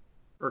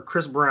or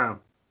Chris Brown?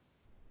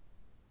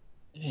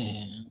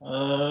 Man,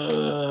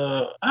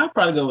 I'd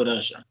probably go with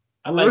Usher.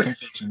 I like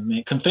Confessions,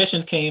 man.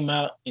 Confessions came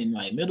out in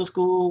like middle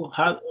school,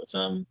 high or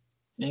something.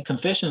 And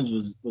Confessions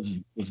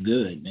was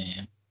good,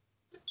 man.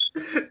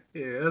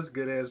 Yeah, that's a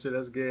good answer.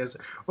 That's a good answer.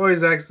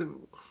 Always ask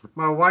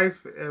my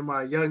wife and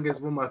my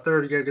youngest, well, my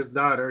third youngest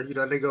daughter.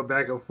 They go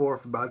back and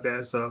forth about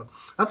that. So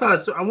I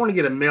want to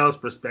get a male's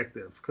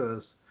perspective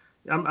because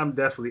I'm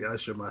definitely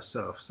Usher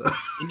myself. So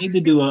They need to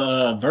do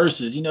a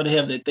verses. They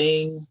have that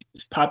thing.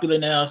 It's popular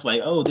now. It's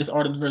like, oh, this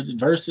artist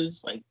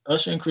versus like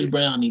Usher and Chris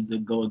Brown need to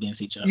go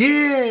against each other.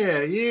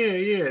 yeah, yeah,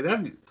 yeah.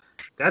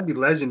 That'd be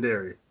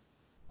legendary.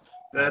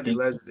 I That'd be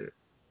think so. legendary.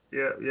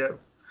 Yeah, yeah.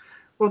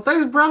 Well,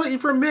 thanks, brother,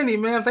 Efran Menny,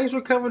 man. Thanks for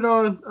coming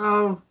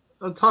on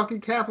Talking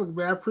Catholic,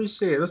 man. I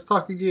appreciate it. Let's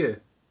talk again.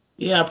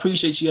 Yeah, I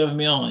appreciate you having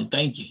me on.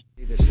 Thank you.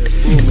 That says,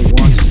 fool me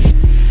once,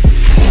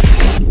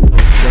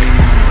 shame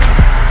on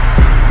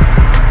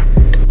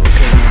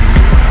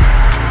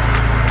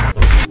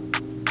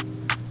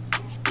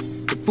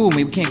you. But fool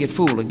me, we can't get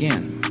fooled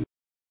again.